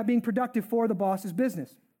being productive for the boss's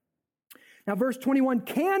business. Now, verse 21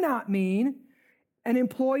 cannot mean an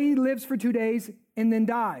employee lives for 2 days and then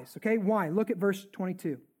dies. Okay, why? Look at verse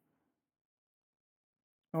 22.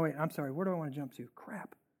 Oh, wait, I'm sorry. Where do I want to jump to?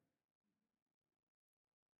 Crap.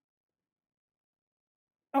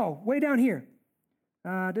 Oh, way down here.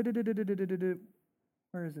 Where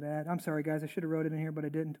is it at? I'm sorry, guys. I should have wrote it in here, but I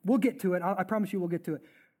didn't. We'll get to it. I promise you we'll get to it.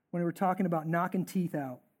 When we were talking about knocking teeth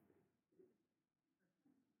out.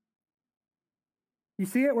 You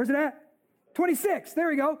see it? Where's it at? 26. There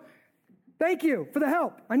we go. Thank you for the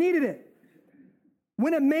help. I needed it.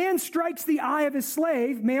 When a man strikes the eye of his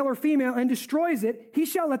slave, male or female, and destroys it, he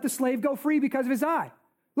shall let the slave go free because of his eye.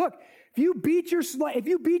 Look, if you beat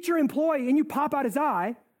your employee and you pop out his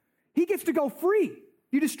eye, he gets to go free.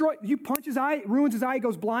 You punch his eye, it ruins his eye, he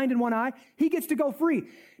goes blind in one eye, he gets to go free.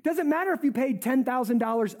 It doesn't matter if you paid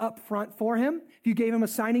 $10,000 up front for him, if you gave him a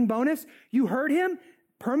signing bonus, you hurt him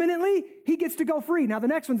permanently, he gets to go free. Now the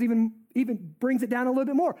next one's even brings it down a little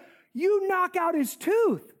bit more. You knock out his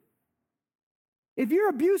tooth. If you're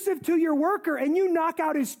abusive to your worker and you knock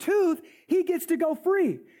out his tooth, he gets to go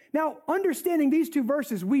free. Now, understanding these two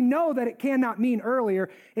verses, we know that it cannot mean earlier,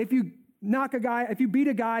 if you beat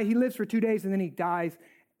a guy, he lives for 2 days and then he dies,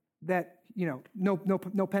 that,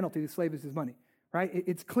 no penalty, the slave is his money, right?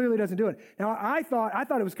 It clearly doesn't do it. Now, I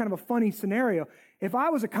thought it was kind of a funny scenario. If I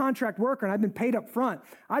was a contract worker and I'd been paid up front,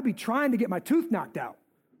 I'd be trying to get my tooth knocked out,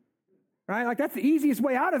 right? Like, that's the easiest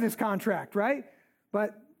way out of this contract, right?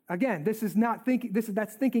 But again,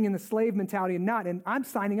 that's thinking in the slave mentality and I'm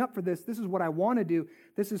signing up for this. This is what I want to do.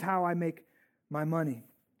 This is how I make my money.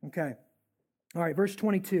 Okay. All right, verse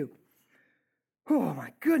 22. Oh,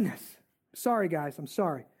 my goodness. Sorry, guys. I'm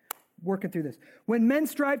sorry. Working through this. When men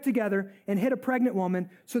strive together and hit a pregnant woman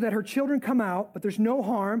so that her children come out, but there's no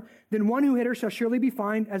harm, then one who hit her shall surely be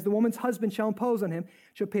fined, as the woman's husband shall impose on him,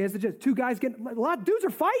 shall pay as the judge. A lot of dudes are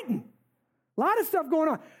fighting. A lot of stuff going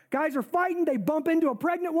on. Guys are fighting. They bump into a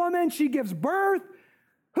pregnant woman. She gives birth.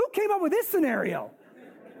 Who came up with this scenario?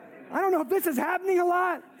 I don't know if this is happening a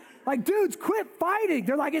lot. Like, dudes, quit fighting.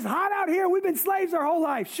 They're like, it's hot out here. We've been slaves our whole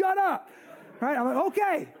life. Shut up. Right? I'm like,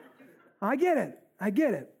 okay. I get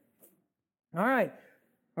it. All right.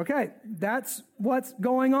 Okay. That's what's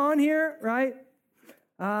going on here, right?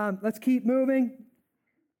 Let's keep moving.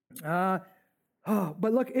 But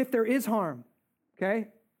look, if there is harm, okay?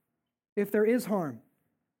 If there is harm,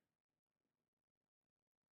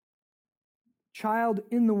 child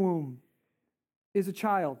in the womb is a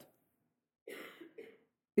child.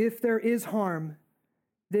 If there is harm,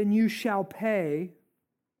 then you shall pay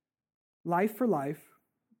life for life,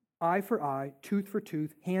 eye for eye, tooth for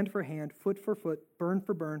tooth, hand for hand, foot for foot, burn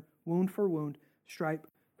for burn, wound for wound, stripe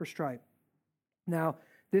for stripe. Now,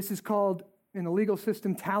 this is called, in the legal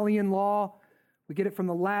system, Tallian law. We get it from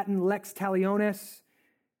the Latin lex talionis.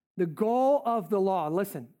 The goal of the law,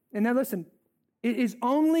 listen, it is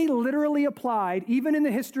only literally applied, even in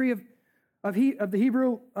the history of the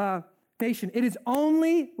Hebrew nation, it is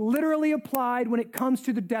only literally applied when it comes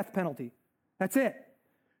to the death penalty. That's it.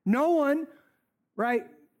 No one, right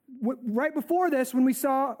before this,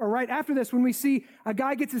 right after this, when we see a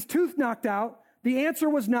guy gets his tooth knocked out, the answer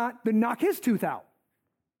was not to knock his tooth out,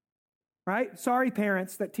 right? Sorry,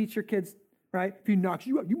 parents that teach your kids, right? If he knocks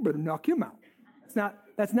you out, you better knock him out.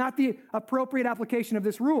 That's not the appropriate application of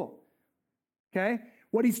this rule, okay?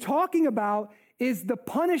 What he's talking about is the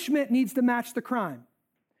punishment needs to match the crime.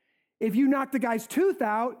 If you knock the guy's tooth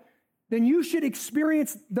out, then you should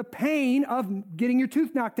experience the pain of getting your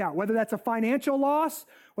tooth knocked out, whether that's a financial loss,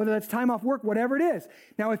 whether that's time off work, whatever it is.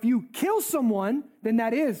 Now, if you kill someone, then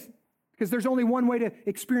that is, because there's only one way to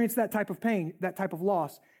experience that type of pain, that type of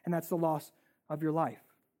loss, and that's the loss of your life,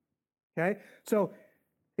 okay? So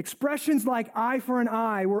expressions like eye for an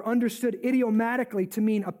eye were understood idiomatically to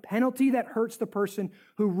mean a penalty that hurts the person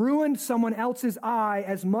who ruined someone else's eye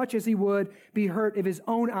as much as he would be hurt if his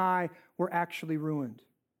own eye were actually ruined.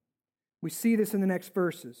 We see this in the next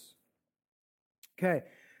verses. Okay,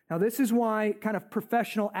 now this is why kind of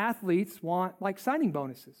professional athletes want like signing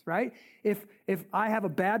bonuses, right? If I have a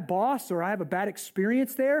bad boss or I have a bad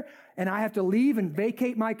experience there and I have to leave and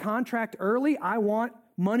vacate my contract early, I want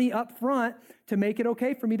money up front to make it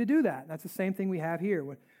okay for me to do that. That's the same thing we have here.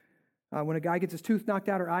 When a guy gets his tooth knocked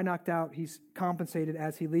out or eye knocked out, he's compensated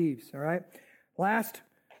as he leaves, all right? Last,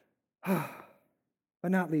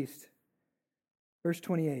 but not least, verse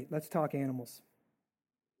 28. Let's talk animals.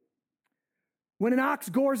 When an ox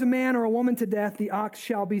gores a man or a woman to death, the ox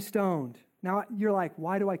shall be stoned. Now, you're like,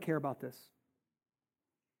 why do I care about this?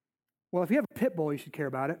 Well, if you have a pit bull, you should care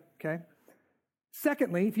about it, okay?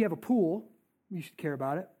 Secondly, if you have a pool, you should care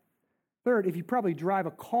about it. Third, if you probably drive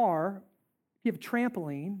a car, if you have a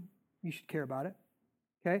trampoline, you should care about it,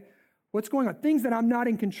 okay? What's going on? Things that I'm not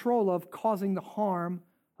in control of causing the harm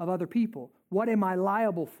of other people. What am I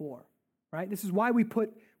liable for, right? This is why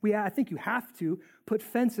I think you have to put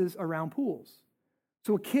fences around pools.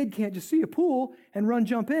 So a kid can't just see a pool and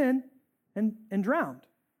jump in and drown,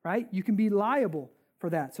 right? You can be liable for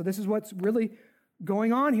that. So this is what's really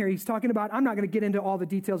going on here. He's talking about, I'm not going to get into all the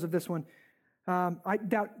details of this one. I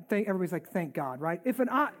think everybody's like, thank God, right?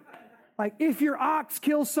 If your ox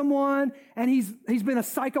kills someone and he's been a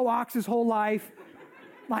psycho ox his whole life,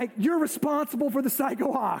 Like, you're responsible for the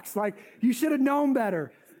psycho ox. Like, you should have known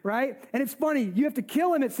better, right? And it's funny, you have to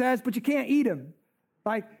kill him, it says, but you can't eat him.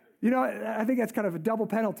 Like, I think that's kind of a double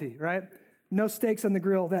penalty, right? No steaks on the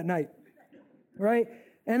grill that night, right?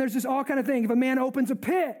 And there's just all kind of things. If a man opens a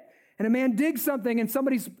pit and a man digs something and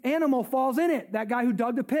somebody's animal falls in it, that guy who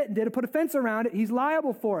dug the pit and didn't put a fence around it, he's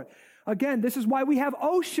liable for it. Again, this is why we have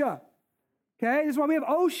OSHA. Okay, this is why we have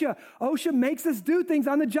OSHA. OSHA makes us do things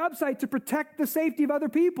on the job site to protect the safety of other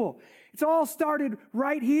people. It's all started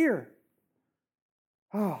right here.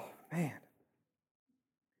 Oh, man.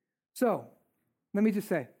 So, let me just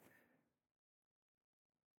say,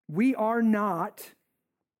 we are not,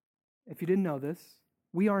 if you didn't know this,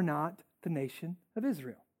 we are not the nation of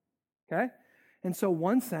Israel. Okay? And so,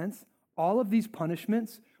 one sense, all of these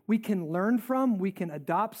punishments we can learn from, we can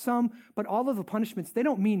adopt some, but all of the punishments, they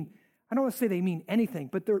don't mean, I don't want to say they mean anything,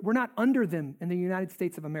 but we're not under them in the United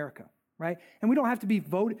States of America, right? And we don't have to be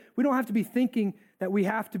we don't have to be thinking that we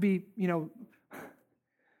have to be,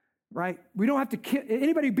 right? We don't have to kill,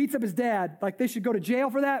 anybody who beats up his dad, like they should go to jail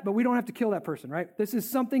for that, but we don't have to kill that person, right? This is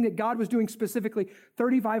something that God was doing specifically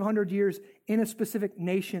 3,500 years in a specific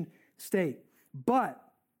nation state. But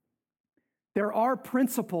there are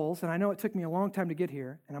principles, and I know it took me a long time to get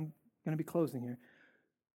here, and I'm going to be closing here.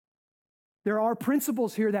 There are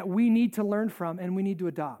principles here that we need to learn from and we need to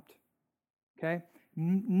adopt, okay?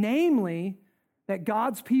 Namely, that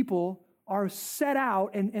God's people are set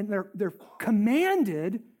out and they're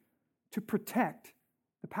commanded to protect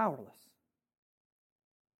the powerless.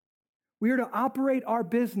 We are to operate our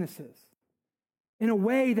businesses in a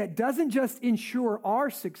way that doesn't just ensure our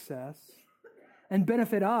success and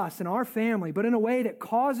benefit us and our family, but in a way that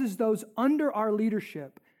causes those under our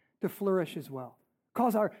leadership to flourish as well.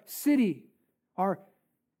 Cause our city, our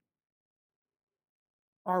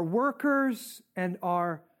workers and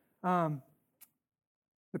our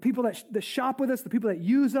the people that shop with us, the people that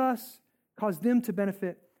use us, cause them to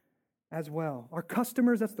benefit as well. Our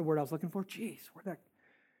customers, that's the word I was looking for. Jeez,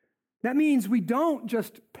 that means we don't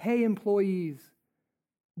just pay employees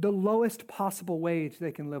the lowest possible wage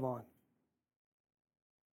they can live on.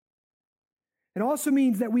 It also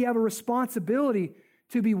means that we have a responsibility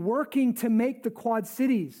to be working to make the Quad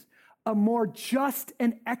Cities a more just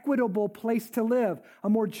and equitable place to live, a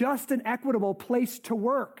more just and equitable place to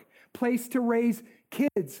work, place to raise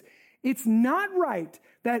kids. It's not right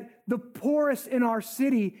that the poorest in our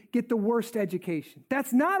city get the worst education.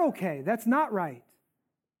 That's not okay. That's not right.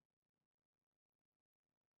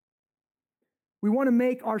 We want to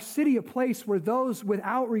make our city a place where those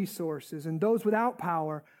without resources and those without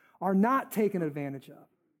power are not taken advantage of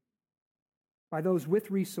by those with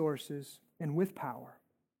resources and with power.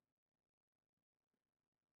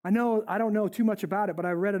 I don't know too much about it, but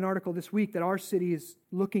I read an article this week that our city is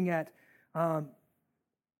looking at the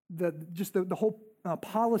whole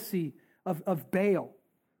policy of bail.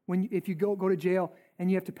 If you go to jail and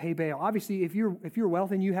you have to pay bail. Obviously, if you're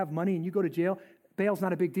wealthy and you have money and you go to jail, bail's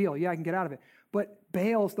not a big deal. Yeah, I can get out of it. But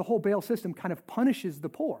the whole bail system kind of punishes the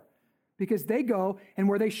poor. Because they go, and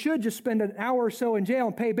where they should just spend an hour or so in jail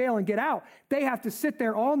and pay bail and get out, they have to sit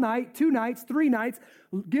there all night, 2 nights, 3 nights,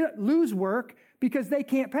 lose work because they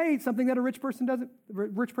can't pay something that a rich person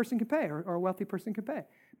can pay or a wealthy person can pay.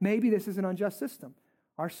 Maybe this is an unjust system.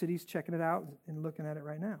 Our city's checking it out and looking at it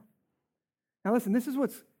right now. Now listen, this is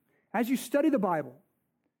as you study the Bible,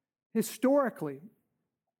 historically,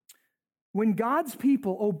 when God's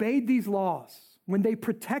people obeyed these laws, when they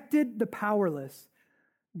protected the powerless,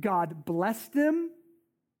 God blessed them,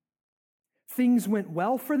 things went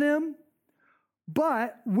well for them,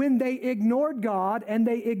 but when they ignored God and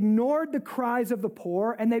they ignored the cries of the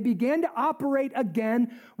poor and they began to operate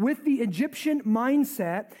again with the Egyptian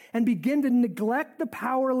mindset and begin to neglect the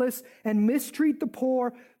powerless and mistreat the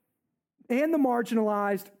poor and the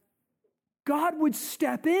marginalized, God would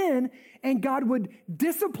step in and God would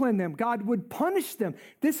discipline them. God would punish them.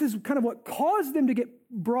 This is kind of what caused them to get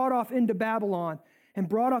brought off into Babylon and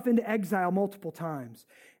brought off into exile multiple times.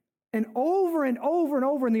 And over and over and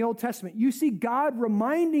over in the Old Testament, you see God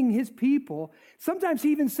reminding his people. Sometimes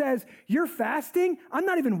he even says, you're fasting, I'm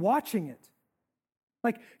not even watching it.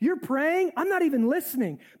 Like, you're praying, I'm not even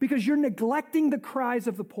listening because you're neglecting the cries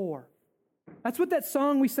of the poor. That's what that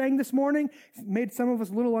song we sang this morning made some of us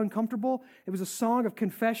a little uncomfortable. It was a song of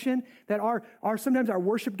confession that sometimes our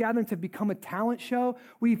worship gatherings have become a talent show.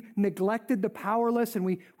 We've neglected the powerless and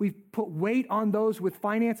we've put weight on those with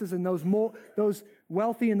finances and those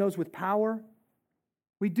wealthy and those with power.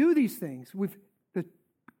 We do these things.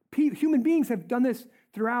 Human beings have done this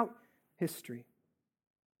throughout history.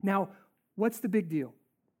 Now, what's the big deal?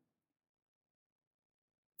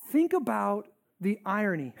 Think about the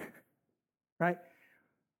irony, right,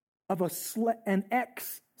 of an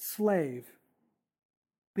ex-slave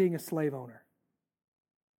being a slave owner.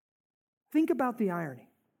 Think about the irony.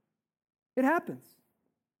 It happens.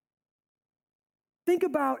 Think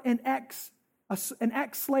about an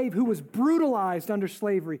ex-slave who was brutalized under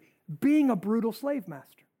slavery being a brutal slave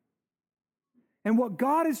master. And what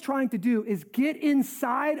God is trying to do is get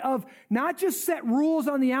inside of, not just set rules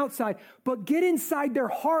on the outside, but get inside their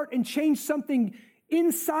heart and change something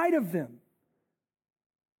inside of them.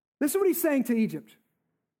 This is what he's saying to Egypt.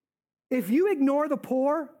 If you ignore the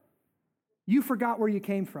poor, you forgot where you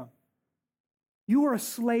came from. You were a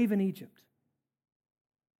slave in Egypt.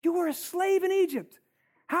 You were a slave in Egypt.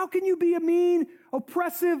 How can you be a mean,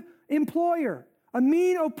 oppressive employer? A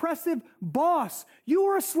mean, oppressive boss. You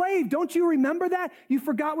were a slave. Don't you remember that? You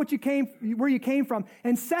forgot where you came from.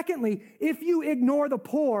 And secondly, if you ignore the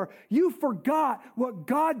poor, you forgot what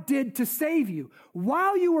God did to save you.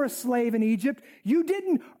 While you were a slave in Egypt, you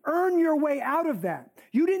didn't earn your way out of that.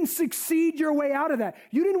 You didn't succeed your way out of that.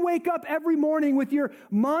 You didn't wake up every morning with your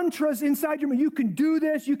mantras inside your mind. You can do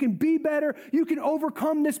this. You can be better. You can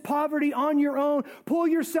overcome this poverty on your own. Pull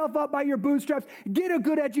yourself up by your bootstraps. Get a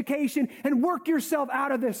good education and work yourself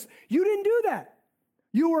out of this. You didn't do that.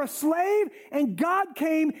 You were a slave, and God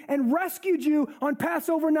came and rescued you on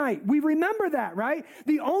Passover night. We remember that, right?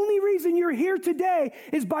 The only reason you're here today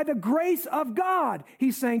is by the grace of God,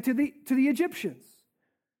 he's saying to the Egyptians.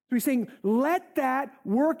 So he's saying, let that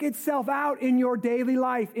work itself out in your daily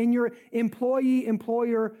life, in your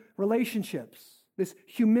employee-employer relationships. This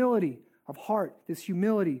humility of heart, this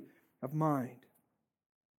humility of mind.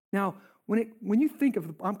 Now, when you think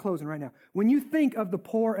of, I'm closing right now. When you think of the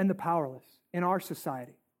poor and the powerless in our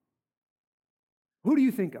society, who do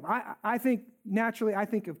you think of? I think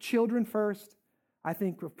of children first. I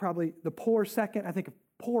think of probably the poor second. I think of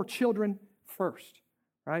poor children first,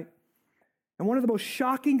 right? And one of the most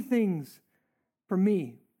shocking things for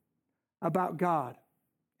me about God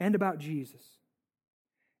and about Jesus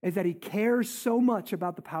is that he cares so much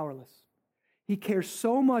about the powerless. He cares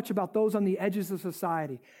so much about those on the edges of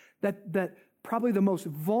society that probably the most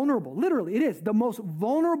vulnerable, literally it is, the most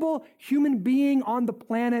vulnerable human being on the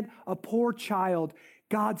planet, a poor child,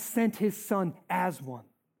 God sent his son as one.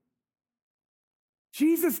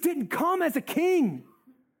 Jesus didn't come as a king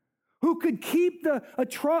who could keep the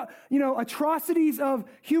atrocities of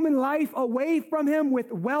human life away from him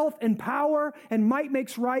with wealth and power and might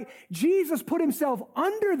makes right. Jesus put himself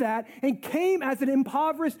under that and came as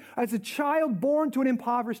a child born to an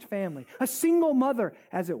impoverished family, a single mother,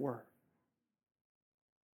 as it were.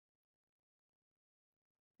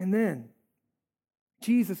 And then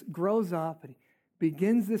Jesus grows up and he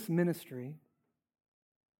begins this ministry.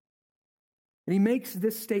 And he makes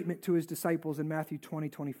this statement to his disciples in Matthew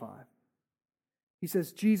 20:25. He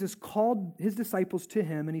says, Jesus called his disciples to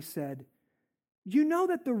him and he said, you know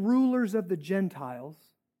that the rulers of the Gentiles,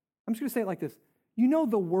 I'm just going to say it like this, you know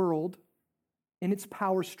the world and its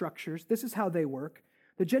power structures, this is how they work.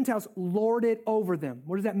 The Gentiles lord it over them.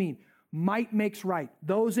 What does that mean? Might makes right.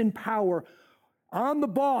 Those in power, I'm the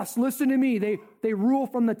boss, listen to me. They rule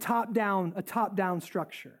from the top down, a top-down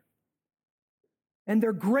structure. And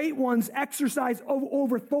their great ones exercise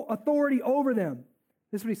authority over them.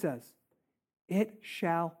 This is what he says. It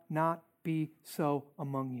shall not be so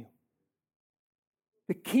among you.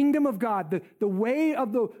 The kingdom of God, the way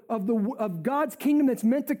of God's kingdom that's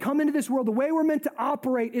meant to come into this world, the way we're meant to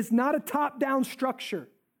operate is not a top-down structure.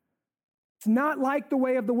 It's not like the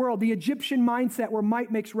way of the world, the Egyptian mindset where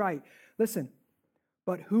might makes right. Listen,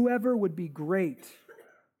 but whoever would be great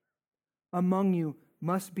among you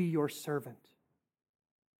must be your servant.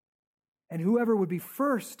 And whoever would be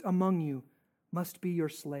first among you must be your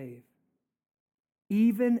slave.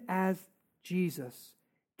 Even as Jesus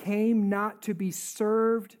came not to be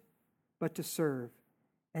served, but to serve,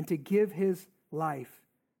 and to give his life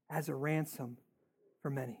as a ransom for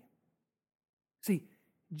many. See,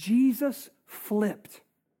 Jesus flipped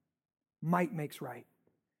might makes right.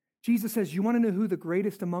 Jesus says, you want to know who the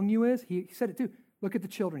greatest among you is? He said it too. Look at the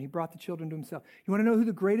children. He brought the children to himself. You want to know who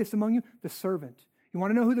the greatest among you? The servant. You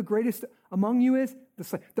want to know who the greatest among you is? The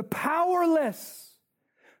slave. The powerless.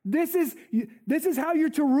 This is how you're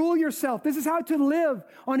to rule yourself. This is how to live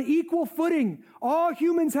on equal footing. All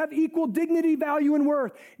humans have equal dignity, value, and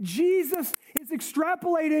worth. Jesus is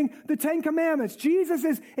extrapolating the Ten Commandments. Jesus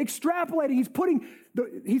is extrapolating.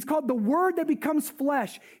 He's called the Word that becomes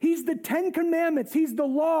flesh. He's the Ten Commandments. He's the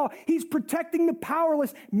law. He's protecting the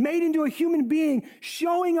powerless, made into a human being,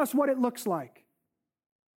 showing us what it looks like.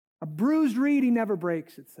 A bruised reed he never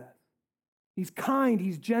breaks, it says. He's kind,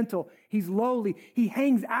 he's gentle, he's lowly. He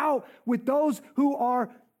hangs out with those who are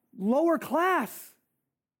lower class.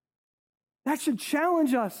 That should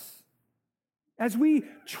challenge us as we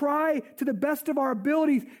try to the best of our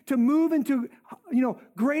abilities to move into,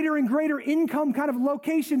 greater and greater income kind of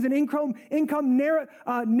locations and income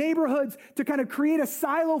neighborhoods to kind of create a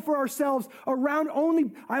silo for ourselves around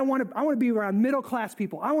only. I want to be around middle class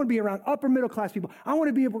people. I want to be around upper middle class people. I want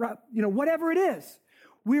to be around, whatever it is.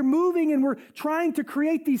 We're moving and we're trying to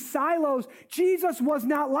create these silos. Jesus was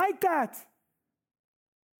not like that.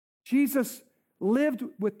 Jesus lived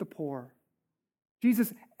with the poor.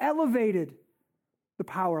 Jesus elevated the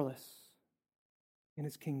powerless in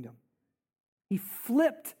his kingdom. He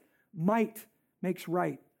flipped might makes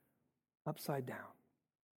right upside down.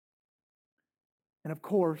 And of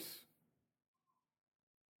course,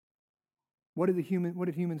 what did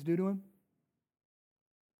humans do to him?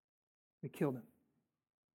 They killed him.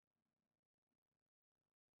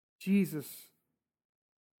 Jesus,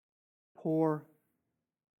 poor,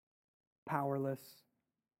 powerless,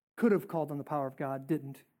 could have called on the power of God,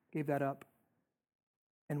 didn't, gave that up.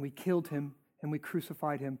 And we killed him and we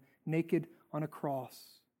crucified him naked on a cross.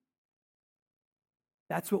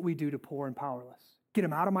 That's what we do to poor and powerless. Get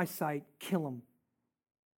him out of my sight, kill him.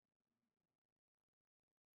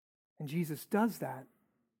 And Jesus does that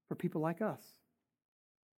for people like us.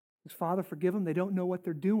 His Father, forgive them. They don't know what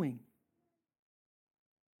they're doing.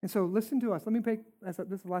 And so listen to us. This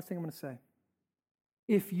is the last thing I'm going to say.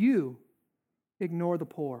 If you ignore the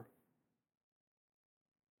poor,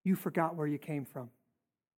 you forgot where you came from.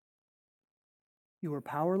 You were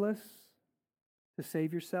powerless to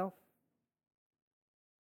save yourself.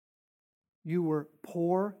 You were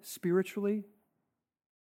poor spiritually.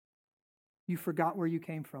 You forgot where you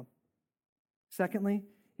came from. Secondly,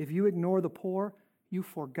 if you ignore the poor, you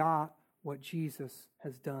forgot what Jesus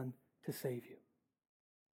has done to save you.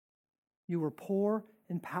 You were poor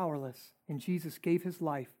and powerless, and Jesus gave his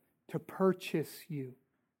life to purchase you.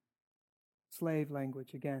 Slave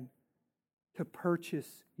language again. To purchase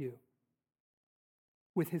you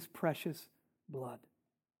with his precious blood.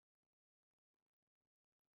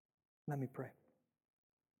 Let me pray.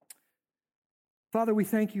 Father, we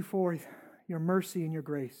thank you for your mercy and your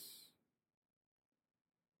grace.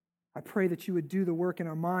 I pray that you would do the work in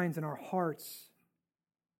our minds and our hearts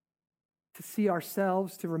to see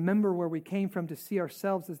ourselves, to remember where we came from, to see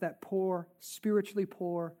ourselves as that poor, spiritually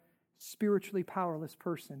powerless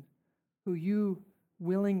person who you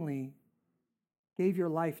willingly gave your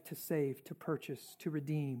life to save, to purchase, to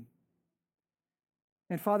redeem.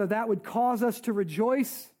 And Father, that would cause us to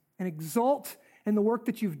rejoice and exult in the work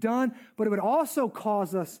that you've done, but it would also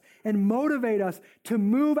cause us and motivate us to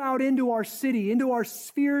move out into our city, into our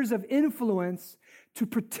spheres of influence, to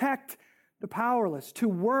protect the powerless, to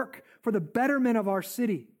work for the betterment of our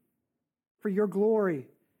city, for your glory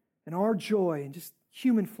and our joy and just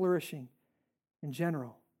human flourishing in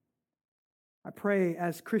general. I pray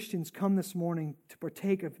as Christians come this morning to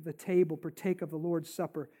partake of the table, partake of the Lord's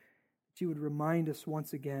Supper, that you would remind us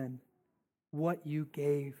once again what you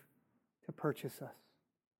gave to purchase us.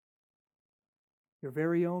 Your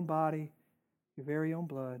very own body, your very own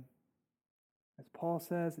blood. As Paul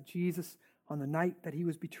says that Jesus, on the night that he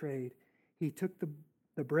was betrayed, he took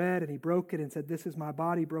the bread and he broke it and said, "This is my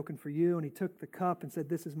body broken for you." And he took the cup and said,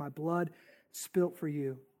 "This is my blood spilt for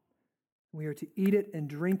you." We are to eat it and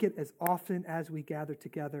drink it as often as we gather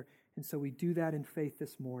together. And so we do that in faith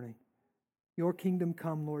this morning. Your kingdom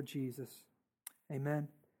come, Lord Jesus. Amen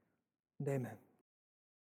and amen.